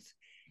phones.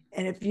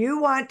 And if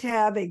you want to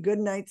have a good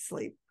night's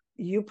sleep,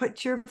 you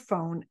put your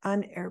phone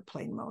on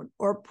airplane mode,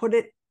 or put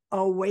it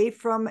away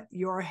from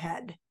your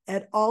head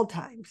at all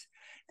times,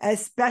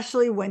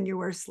 especially when you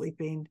are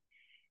sleeping.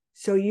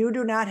 So you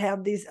do not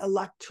have these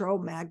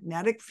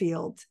electromagnetic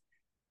fields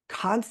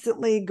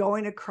constantly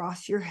going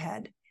across your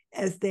head,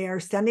 as they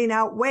are sending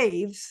out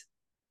waves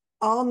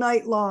all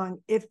night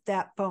long if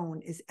that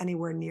phone is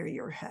anywhere near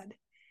your head.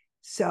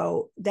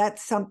 So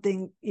that's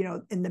something,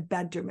 in the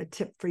bedroom, a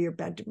tip for your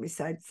bedroom,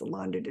 besides the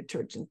laundry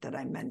detergent that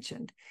I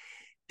mentioned.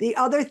 The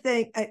other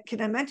thing,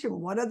 can I mention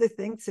one other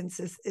thing, since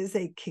this is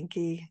a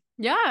kinky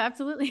Yeah,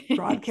 absolutely.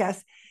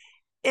 broadcast,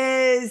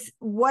 is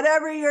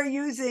whatever you're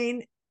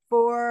using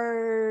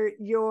for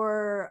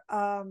your,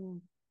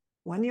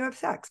 when you have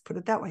sex, put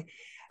it that way.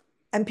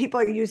 And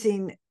people are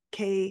using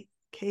K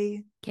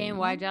and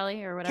Y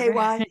jelly or whatever.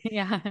 KY.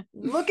 Yeah.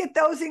 Look at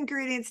those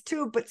ingredients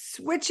too, but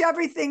switch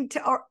everything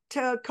to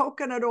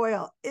coconut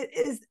oil. It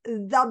is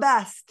the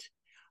best.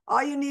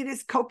 All you need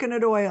is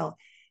coconut oil.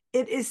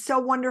 It is so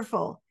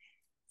wonderful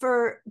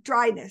for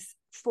dryness.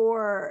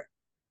 For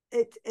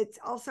it's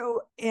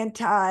also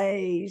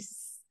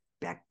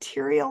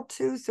antibacterial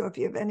too. So if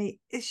you have any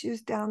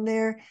issues down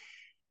there,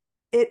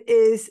 it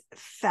is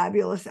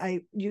fabulous.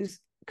 I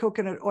use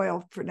coconut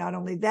oil for not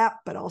only that,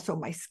 but also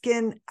my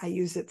skin. I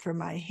use it for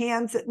my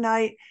hands at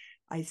night.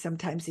 I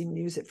sometimes even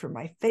use it for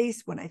my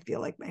face when I feel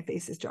like my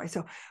face is dry.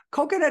 So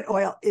coconut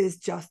oil is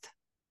just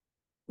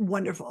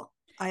wonderful.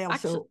 I Actually,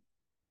 also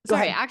go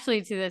sorry, ahead.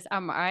 actually to this,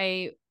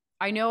 I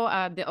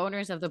know the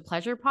owners of the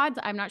Pleasure Pods.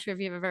 I'm not sure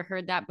if you've ever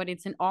heard that, but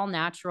it's an all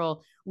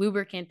natural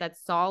lubricant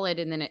that's solid,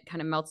 and then it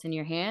kind of melts in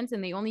your hands.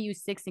 And they only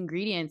use 6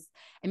 ingredients.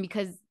 And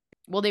because,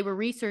 well, they were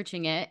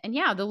researching it, and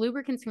yeah, the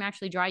lubricants can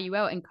actually dry you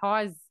out and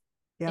cause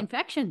Yep.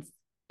 infections.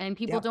 And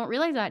people Yep. don't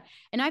realize that.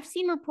 And I've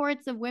seen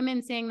reports of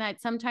women saying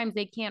that sometimes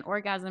they can't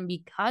orgasm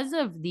because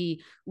of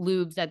the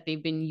lubes that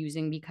they've been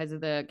using, because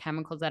of the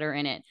chemicals that are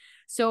in it.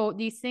 So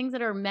these things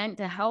that are meant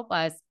to help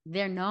us,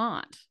 they're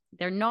not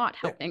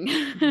helping.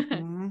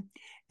 Mm-hmm.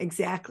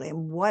 Exactly.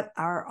 And what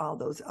are all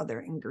those other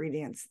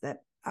ingredients that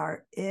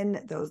are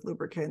in those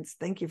lubricants?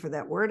 Thank you for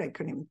that word. I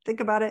couldn't even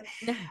think about it.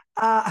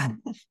 Uh,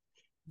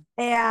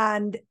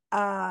 and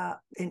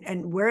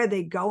where are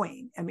they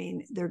going? I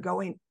mean, they're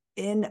going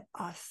in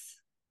us,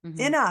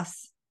 in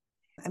us.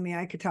 I mean,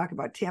 I could talk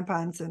about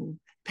tampons and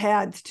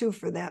pads too,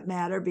 for that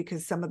matter,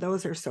 because some of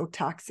those are so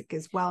toxic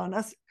as well. And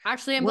us,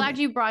 Actually, I'm glad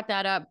you brought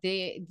that up.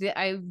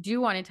 I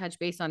do want to touch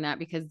base on that,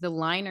 because the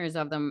liners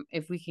of them,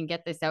 if we can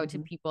get this out to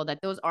people,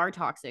 that those are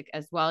toxic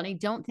as well. And I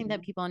don't think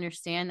that people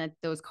understand that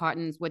those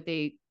cottons, what's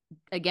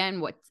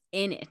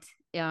in it.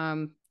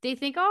 They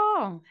think,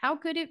 oh, how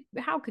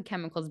could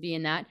chemicals be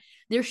in that?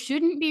 There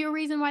shouldn't be a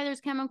reason why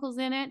there's chemicals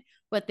in it,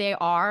 but they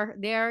are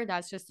there.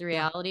 That's just the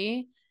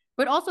reality.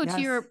 But also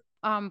to your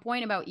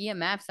point about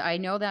EMFs, I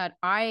know that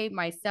I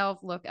myself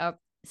look up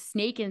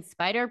snake and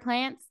spider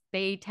plants.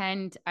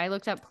 I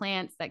looked up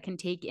plants that can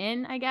take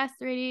in, I guess,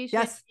 the radiation,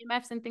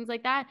 EMFs and things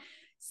like that.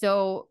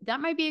 So that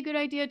might be a good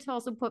idea to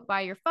also put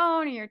by your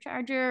phone and your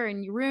charger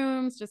and your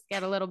rooms. Just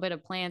get a little bit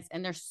of plants,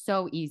 and they're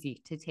so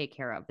easy to take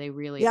care of. They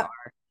really are.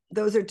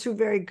 Those are two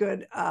very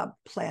good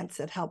plants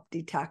that help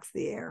detox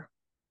the air.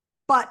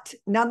 But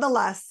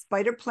nonetheless,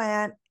 spider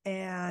plant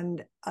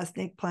and a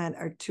snake plant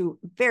are two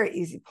very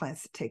easy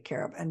plants to take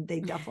care of. And they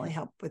definitely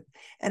help with,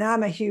 and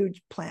I'm a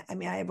huge plant. I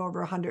mean, I have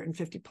over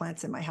 150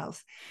 plants in my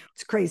house.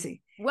 It's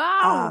crazy.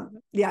 Wow.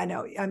 Yeah, I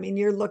know. I mean,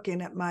 you're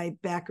looking at my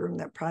back room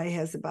that probably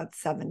has about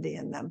 70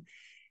 in them.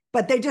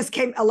 But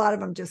a lot of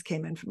them just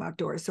came in from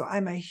outdoors. So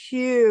I'm a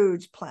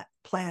huge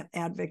plant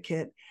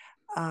advocate.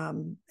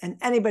 And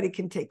anybody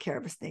can take care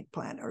of a snake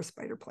plant or a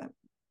spider plant.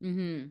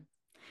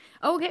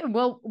 Okay,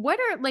 well,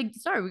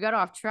 sorry, we got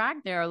off track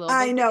there a little bit.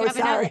 I know,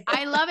 sorry.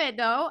 I love it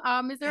though.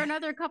 Is there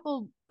another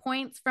couple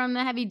points from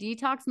the heavy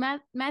detox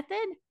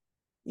method?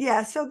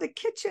 Yeah, so the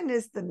kitchen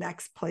is the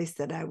next place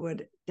that I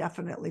would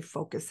definitely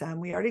focus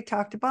on. We already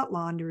talked about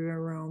laundry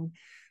room.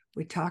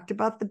 We talked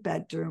about the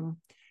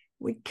bedroom.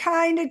 We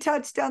kind of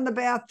touched on the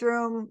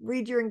bathroom.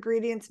 Read your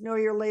ingredients, know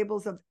your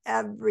labels of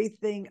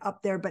everything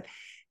up there. But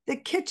the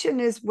kitchen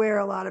is where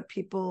a lot of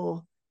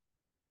people,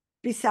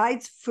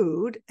 besides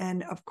food,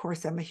 and of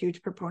course, I'm a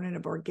huge proponent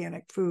of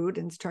organic food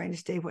and trying to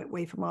stay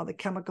away from all the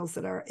chemicals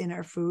that are in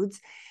our foods,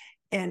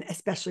 and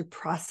especially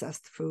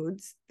processed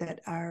foods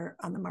that are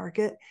on the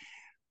market.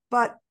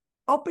 But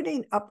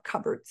opening up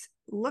cupboards,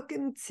 look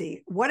and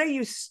see, what are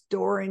you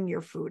storing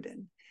your food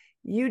in?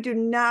 You do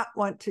not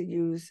want to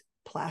use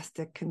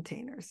plastic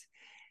containers.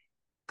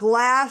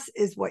 Glass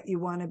is what you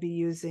want to be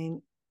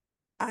using.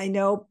 I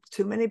know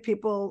too many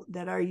people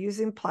that are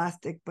using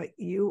plastic, but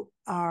you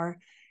are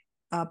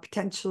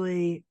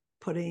potentially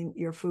putting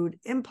your food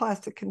in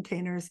plastic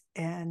containers,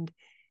 and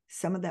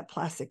some of that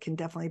plastic can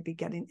definitely be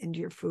getting into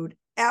your food.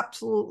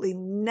 Absolutely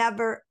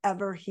never,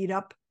 ever heat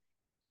up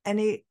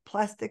any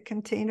plastic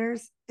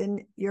containers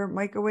in your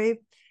microwave.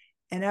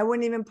 And I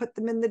wouldn't even put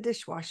them in the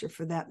dishwasher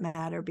for that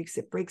matter, because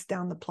it breaks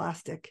down the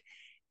plastic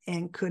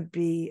and could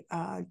be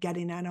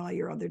getting on all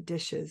your other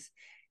dishes.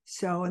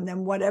 So, and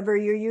then whatever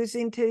you're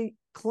using to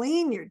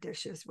clean your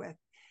dishes with,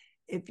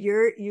 if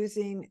you're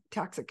using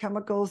toxic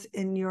chemicals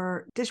in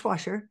your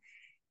dishwasher,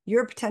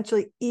 you're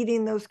potentially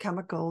eating those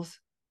chemicals,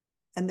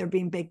 and they're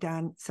being baked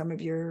on some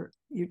of your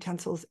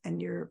utensils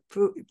and your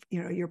food,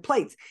 your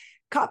plates,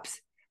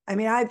 cups. I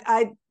mean,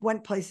 I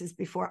went places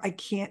before. I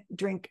can't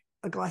drink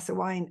a glass of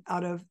wine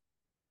out of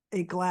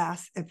a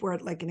glass. If we're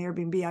at like an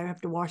Airbnb, I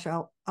have to wash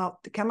out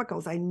the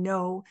chemicals I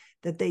know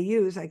that they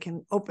use. I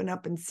can open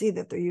up and see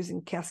that they're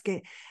using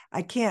Cascade.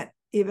 I can't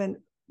even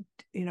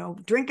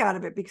drink out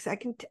of it, because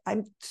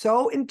I'm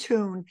so in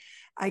tune,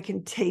 I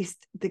can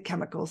taste the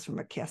chemicals from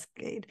a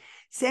Cascade.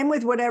 Same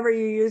with whatever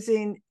you're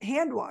using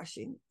hand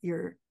washing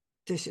your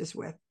dishes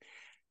with.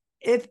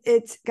 If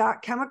it's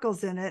got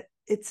chemicals in it,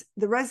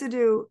 the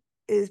residue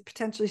is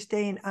potentially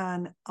staying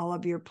on all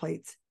of your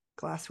plates,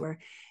 glassware.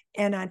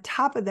 And on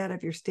top of that,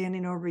 if you're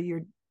standing over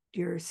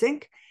your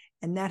sink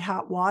and that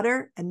hot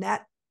water and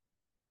that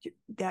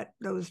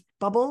those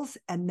bubbles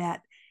and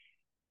that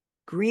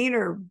green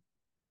or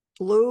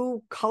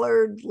blue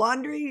colored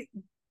laundry,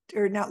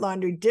 or not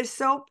laundry, dish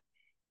soap,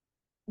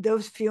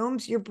 those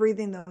fumes, you're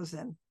breathing those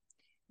in.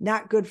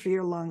 Not good for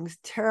your lungs,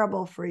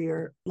 terrible for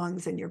your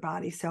lungs and your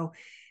body. So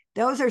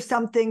those are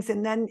some things.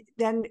 And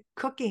then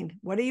cooking,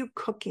 what are you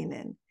cooking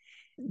in?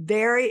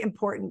 Very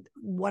important.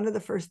 One of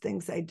the first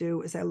things I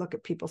do is I look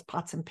at people's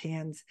pots and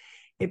pans.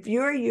 If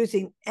you're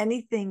using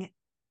anything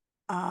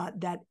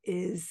that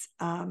is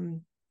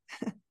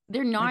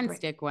they're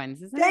non-stick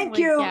ones, isn't Thank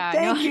it? you.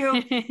 Thank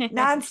you.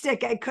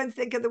 Non-stick. I couldn't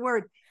think of the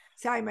word.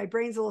 Sorry, my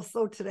brain's a little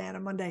slow today on a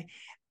Monday.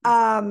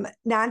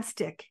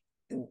 Non-stick.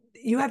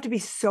 You have to be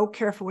so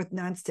careful with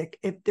non-stick.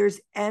 If there's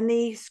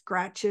any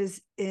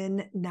scratches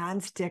in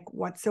non-stick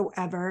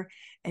whatsoever,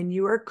 and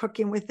you are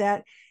cooking with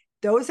that,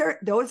 those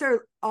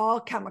are all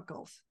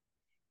chemicals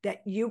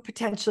that you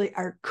potentially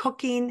are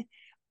cooking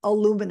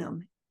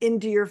aluminum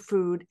into your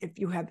food if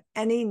you have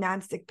any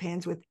non-stick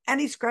pans with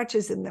any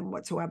scratches in them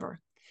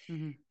whatsoever.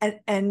 Mhm.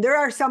 And there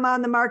are some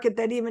on the market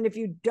that even if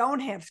you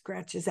don't have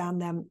scratches on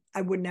them,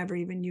 I would never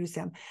even use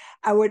them.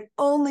 I would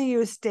only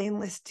use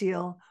stainless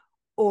steel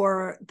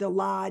or the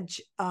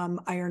Lodge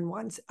iron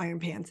ones, iron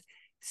pans.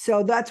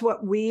 So that's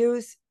what we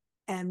use.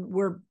 And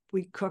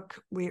we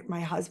cook.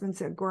 My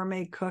husband's a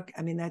gourmet cook.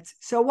 I mean, that's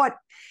so what.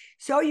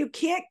 So you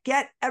can't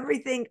get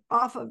everything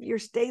off of your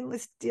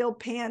stainless steel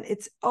pan.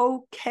 It's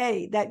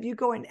okay that if you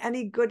go in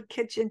any good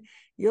kitchen,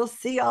 you'll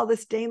see all the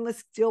stainless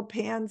steel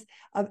pans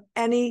of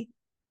any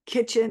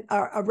kitchen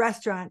or a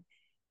restaurant.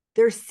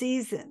 They're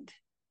seasoned.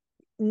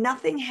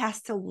 Nothing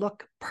has to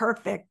look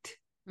perfect.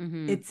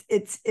 Mm-hmm.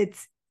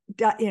 It's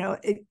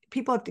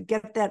people have to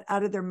get that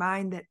out of their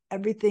mind that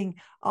everything,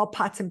 all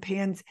pots and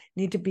pans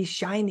need to be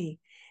shiny.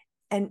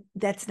 And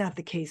that's not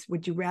the case.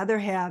 Would you rather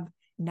have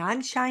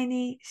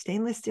non-shiny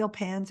stainless steel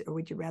pans, or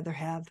would you rather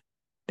have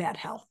bad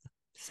health?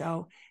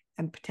 So,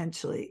 and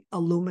potentially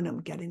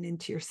aluminum getting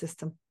into your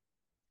system.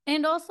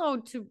 And also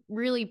to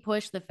really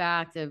push the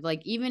fact of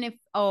like, even if,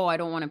 oh, I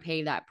don't want to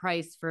pay that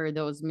price for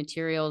those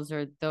materials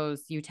or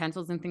those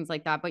utensils and things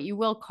like that, but you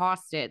will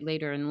cost it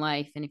later in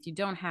life. And if you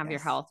don't have your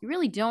Yes. health, you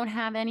really don't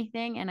have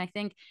anything. And I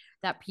think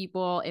that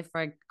people, if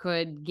I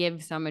could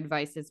give some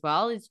advice as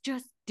well, is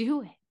just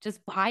do it. Just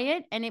buy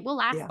it and it will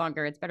last Yeah.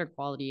 longer. It's better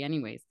quality,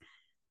 anyways.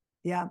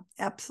 Yeah,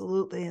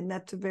 absolutely. And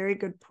that's a very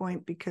good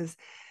point, because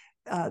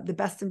the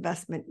best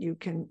investment you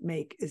can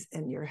make is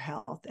in your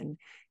health. And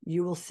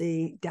you will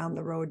see down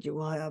the road, you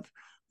will have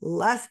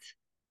less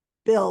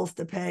bills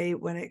to pay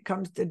when it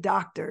comes to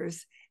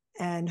doctors,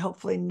 and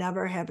hopefully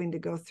never having to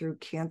go through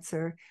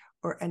cancer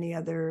or any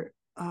other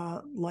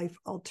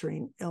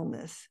life-altering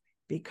illness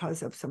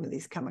because of some of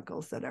these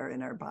chemicals that are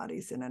in our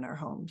bodies and in our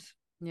homes.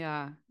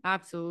 Yeah,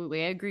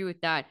 absolutely. I agree with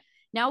that.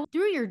 Now,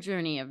 through your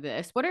journey of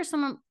this, what are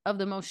some of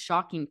the most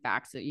shocking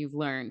facts that you've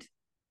learned?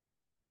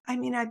 I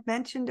mean, I've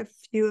mentioned a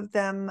few of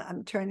them.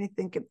 I'm trying to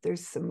think if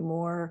there's some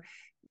more.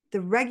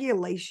 The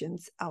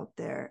regulations out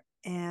there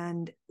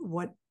and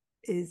what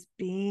is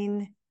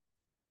being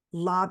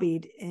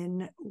lobbied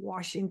in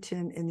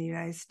Washington, in the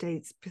United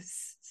States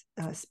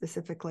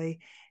specifically,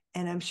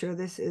 and I'm sure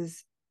this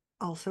is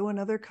also in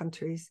other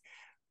countries,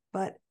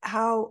 but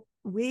how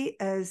we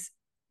as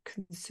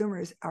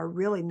consumers are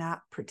really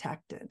not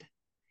protected.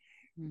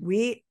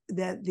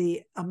 That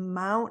the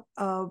amount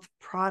of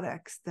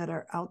products that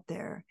are out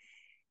there,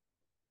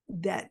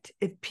 that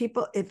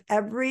if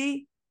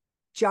every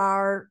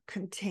jar,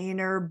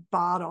 container,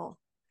 bottle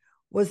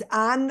was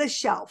on the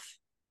shelf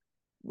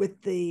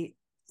with the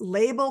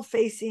label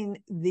facing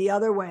the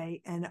other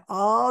way and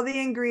all the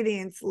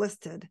ingredients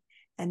listed,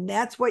 and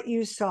that's what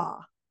you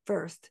saw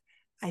first,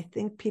 I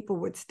think people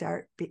would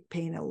start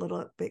paying a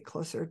little bit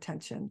closer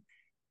attention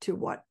to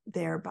what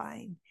they're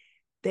buying.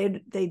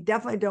 They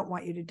definitely don't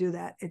want you to do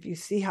that. If you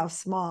see how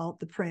small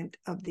the print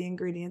of the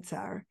ingredients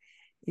are,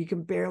 you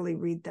can barely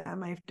read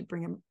them. I have to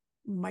bring a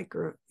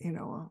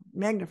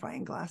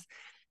magnifying glass,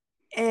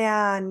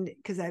 and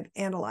because I've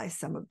analyzed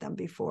some of them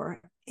before.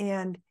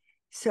 And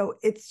so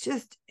it's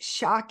just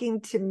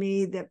shocking to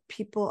me that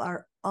people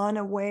are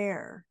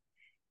unaware,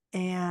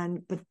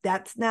 but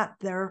that's not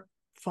their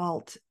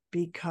fault,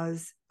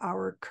 because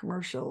our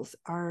commercials,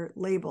 our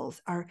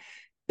labels, our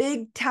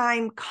big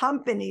time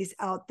companies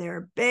out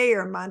there,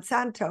 Bayer,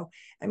 Monsanto.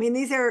 I mean,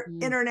 these are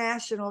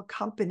international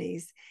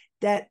companies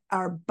that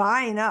are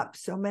buying up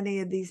so many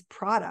of these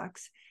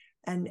products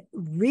and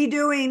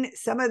redoing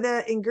some of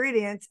the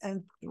ingredients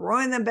and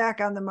throwing them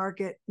back on the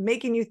market,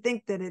 making you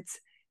think that it's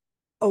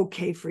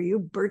okay for you.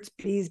 Burt's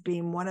Bees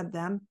being one of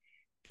them.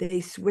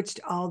 They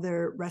switched all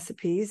their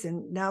recipes,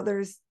 and now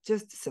there's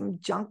just some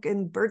junk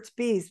in Burt's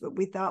Bees, but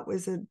we thought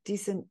was a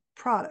decent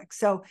product.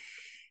 So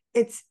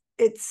it's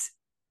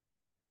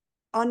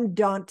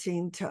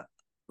undaunting to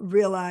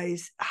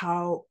realize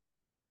how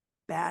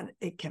bad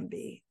it can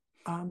be.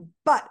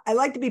 But I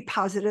like to be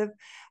positive.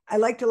 I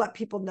like to let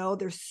people know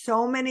there's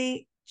so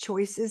many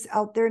choices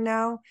out there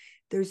now.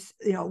 There's,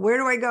 where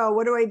do I go?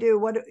 What do I do?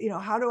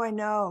 How do I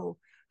know?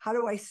 How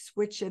do I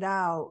switch it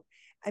out?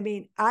 I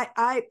mean,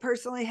 I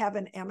personally have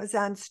an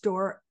Amazon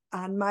store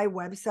on my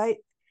website.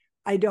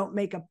 I don't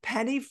make a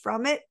penny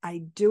from it.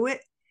 I do it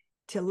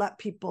to let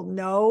people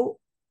know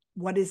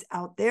what is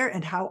out there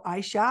and how I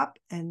shop.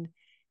 And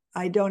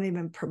I don't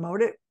even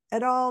promote it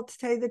at all, to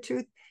tell you the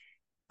truth.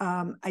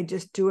 I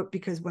just do it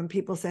because when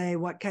people say,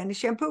 what kind of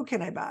shampoo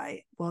can I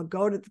buy? Well,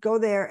 go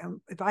there.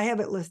 And if I have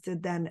it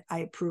listed, then I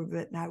approve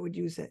it and I would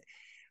use it.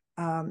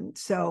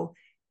 So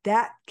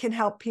that can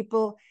help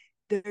people.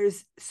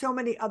 There's so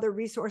many other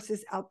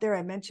resources out there.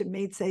 I mentioned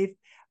Made Safe,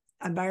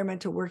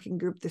 Environmental Working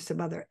Group. There's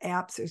some other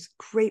apps. There's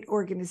great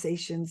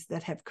organizations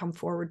that have come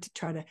forward to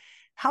try to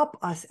help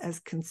us as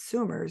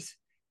consumers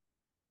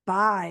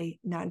buy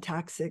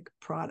non-toxic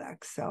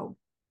products. So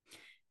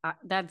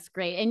that's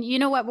great. And you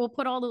know what? We'll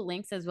put all the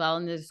links as well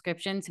in the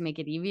description to make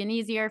it even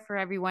easier for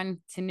everyone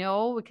to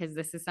know, because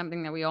this is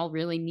something that we all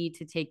really need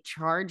to take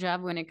charge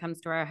of when it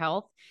comes to our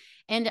health.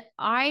 And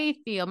I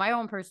feel, my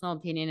own personal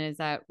opinion is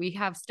that we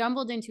have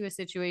stumbled into a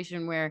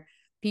situation where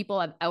people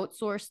have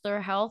outsourced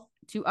their health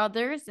to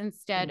others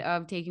instead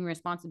of taking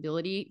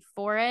responsibility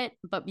for it.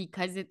 But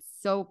because it's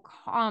so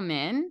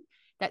common,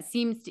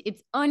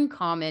 it's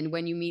uncommon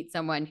when you meet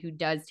someone who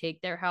does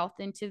take their health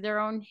into their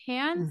own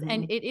hands.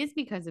 And it is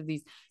because of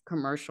these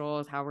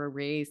commercials, how we're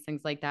raised,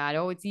 things like that.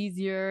 Oh, it's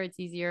easier. It's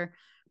easier.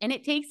 And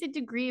it takes a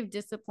degree of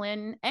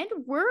discipline and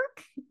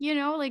work,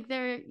 like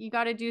you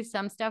got to do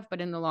some stuff,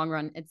 but in the long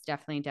run, it's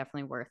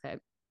definitely worth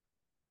it.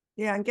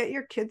 Yeah. And get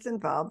your kids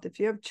involved. If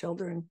you have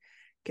children,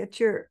 get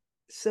your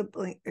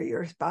sibling or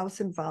your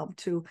spouse involved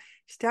to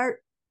start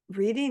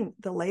reading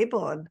the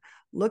label and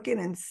looking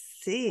and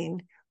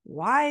seeing,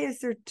 why is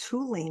there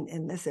toluene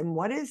in this? And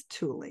what is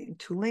toluene?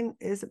 Toluene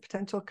is a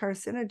potential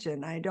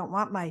carcinogen. I don't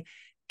want my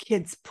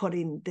kids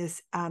putting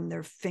this on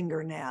their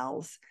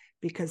fingernails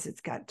because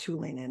it's got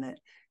toluene in it.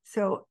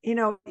 So,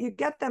 you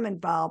get them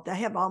involved. I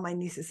have all my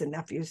nieces and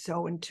nephews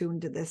so in tune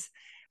to this,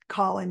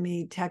 calling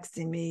me,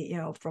 texting me,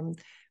 from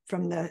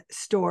the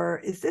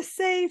store, is this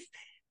safe?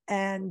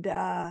 And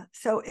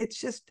so it's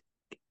just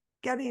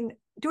doing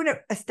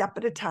it a step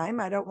at a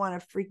time. I don't want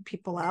to freak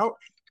people out.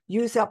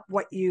 Use up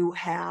what you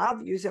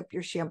have, use up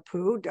your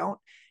shampoo.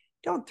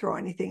 Don't throw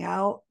anything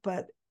out,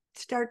 but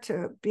start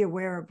to be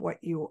aware of what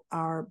you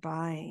are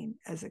buying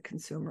as a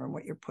consumer and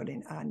what you're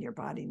putting on your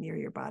body, near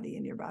your body,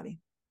 in your body.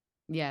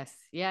 Yes,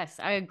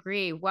 I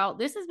agree. Well,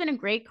 this has been a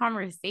great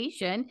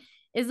conversation.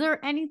 Is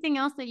there anything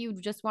else that you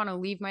just want to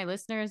leave my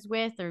listeners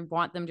with or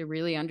want them to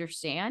really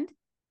understand?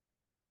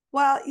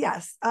 Well,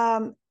 yes.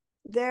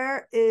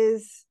 There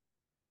is,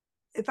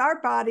 if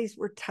our bodies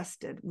were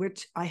tested,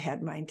 which I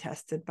had mine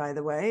tested, by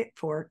the way,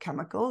 for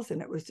chemicals,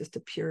 and it was just a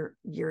pure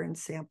urine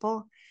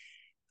sample.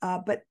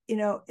 But,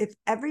 if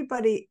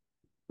everybody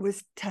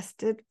was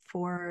tested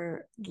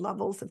for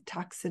levels of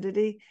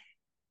toxicity,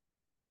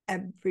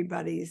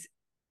 everybody's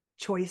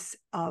choice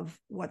of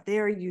what they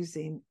are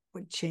using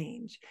would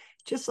change.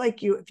 Just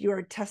like if you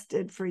are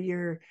tested for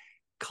your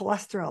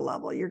cholesterol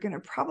level, you're going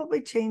to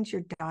probably change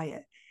your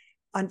diet.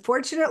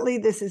 Unfortunately,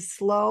 this is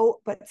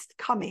slow, but it's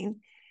coming,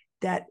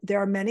 that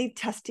there are many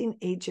testing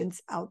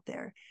agents out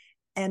there,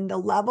 and the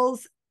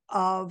levels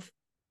of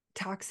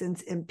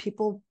toxins in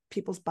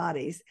people's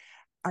bodies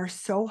are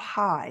so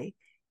high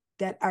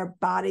that our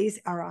bodies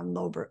are on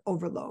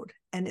overload,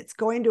 and it's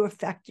going to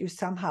affect you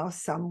somehow,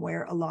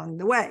 somewhere along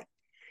the way.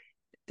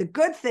 The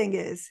good thing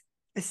is,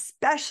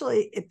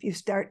 especially if you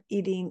start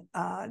eating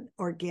an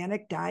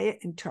organic diet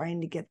and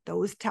trying to get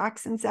those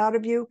toxins out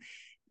of you,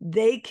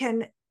 they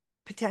can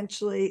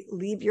potentially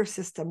leave your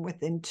system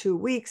within 2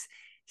 weeks.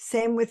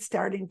 Same with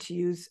starting to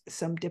use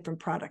some different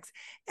products.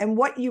 And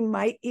what you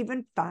might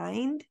even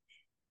find,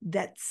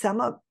 that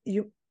some of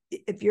you,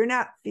 if you're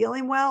not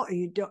feeling well or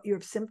you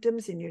have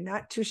symptoms and you're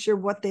not too sure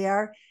what they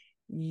are,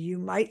 you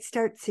might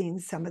start seeing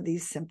some of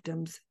these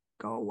symptoms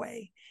go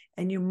away.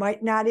 And you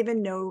might not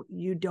even know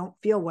you don't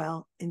feel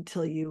well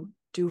until you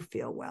do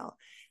feel well.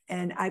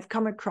 And I've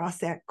come across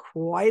that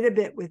quite a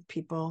bit with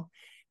people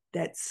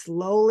that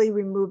slowly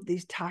remove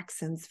these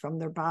toxins from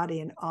their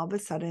body, and all of a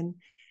sudden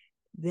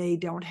they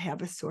don't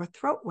have a sore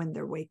throat when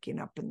they're waking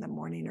up in the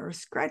morning, or a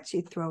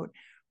scratchy throat,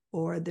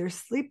 or they're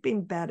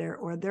sleeping better,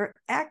 or their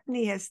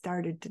acne has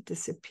started to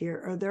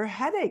disappear, or their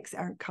headaches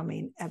aren't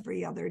coming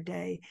every other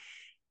day.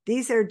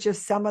 These are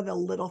just some of the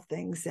little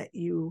things that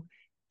you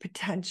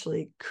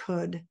potentially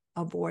could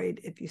avoid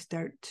if you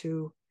start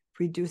to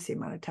reduce the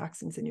amount of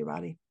toxins in your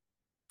body.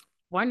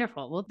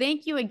 Wonderful. Well,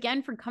 thank you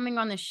again for coming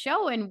on the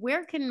show. And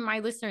where can my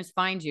listeners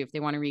find you if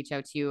they want to reach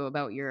out to you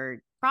about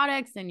your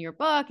products and your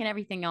book and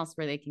everything else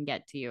where they can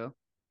get to you?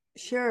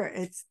 Sure.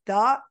 It's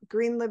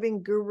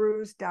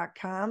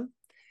thegreenlivinggurus.com.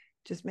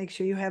 Just make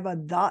sure you have a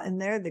 "the" in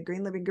there,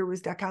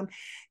 thegreenlivinggurus.com.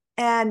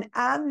 And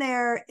on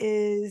there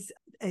is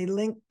a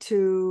link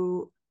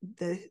to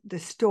the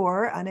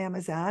store on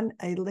Amazon,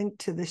 a link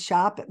to the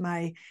shop at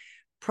my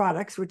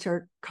products, which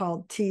are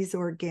called Tease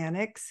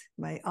Organics,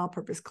 my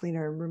all-purpose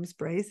cleaner and room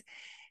sprays,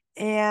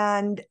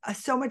 and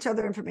so much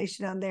other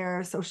information on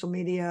there, social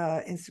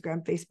media,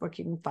 Instagram, Facebook.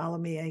 You can follow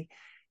me. I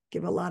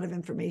give a lot of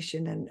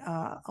information, and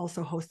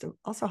also host a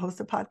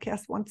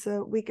podcast once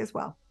a week as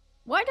well.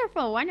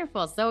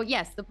 Wonderful. So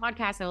yes, the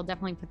podcast, I will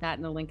definitely put that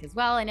in the link as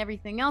well, and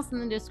everything else in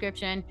the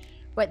description.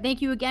 But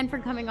thank you again for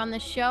coming on the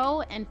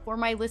show. And for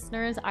my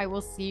listeners, I will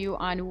see you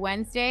on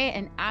Wednesday.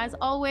 And as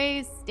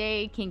always,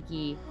 stay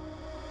kinky.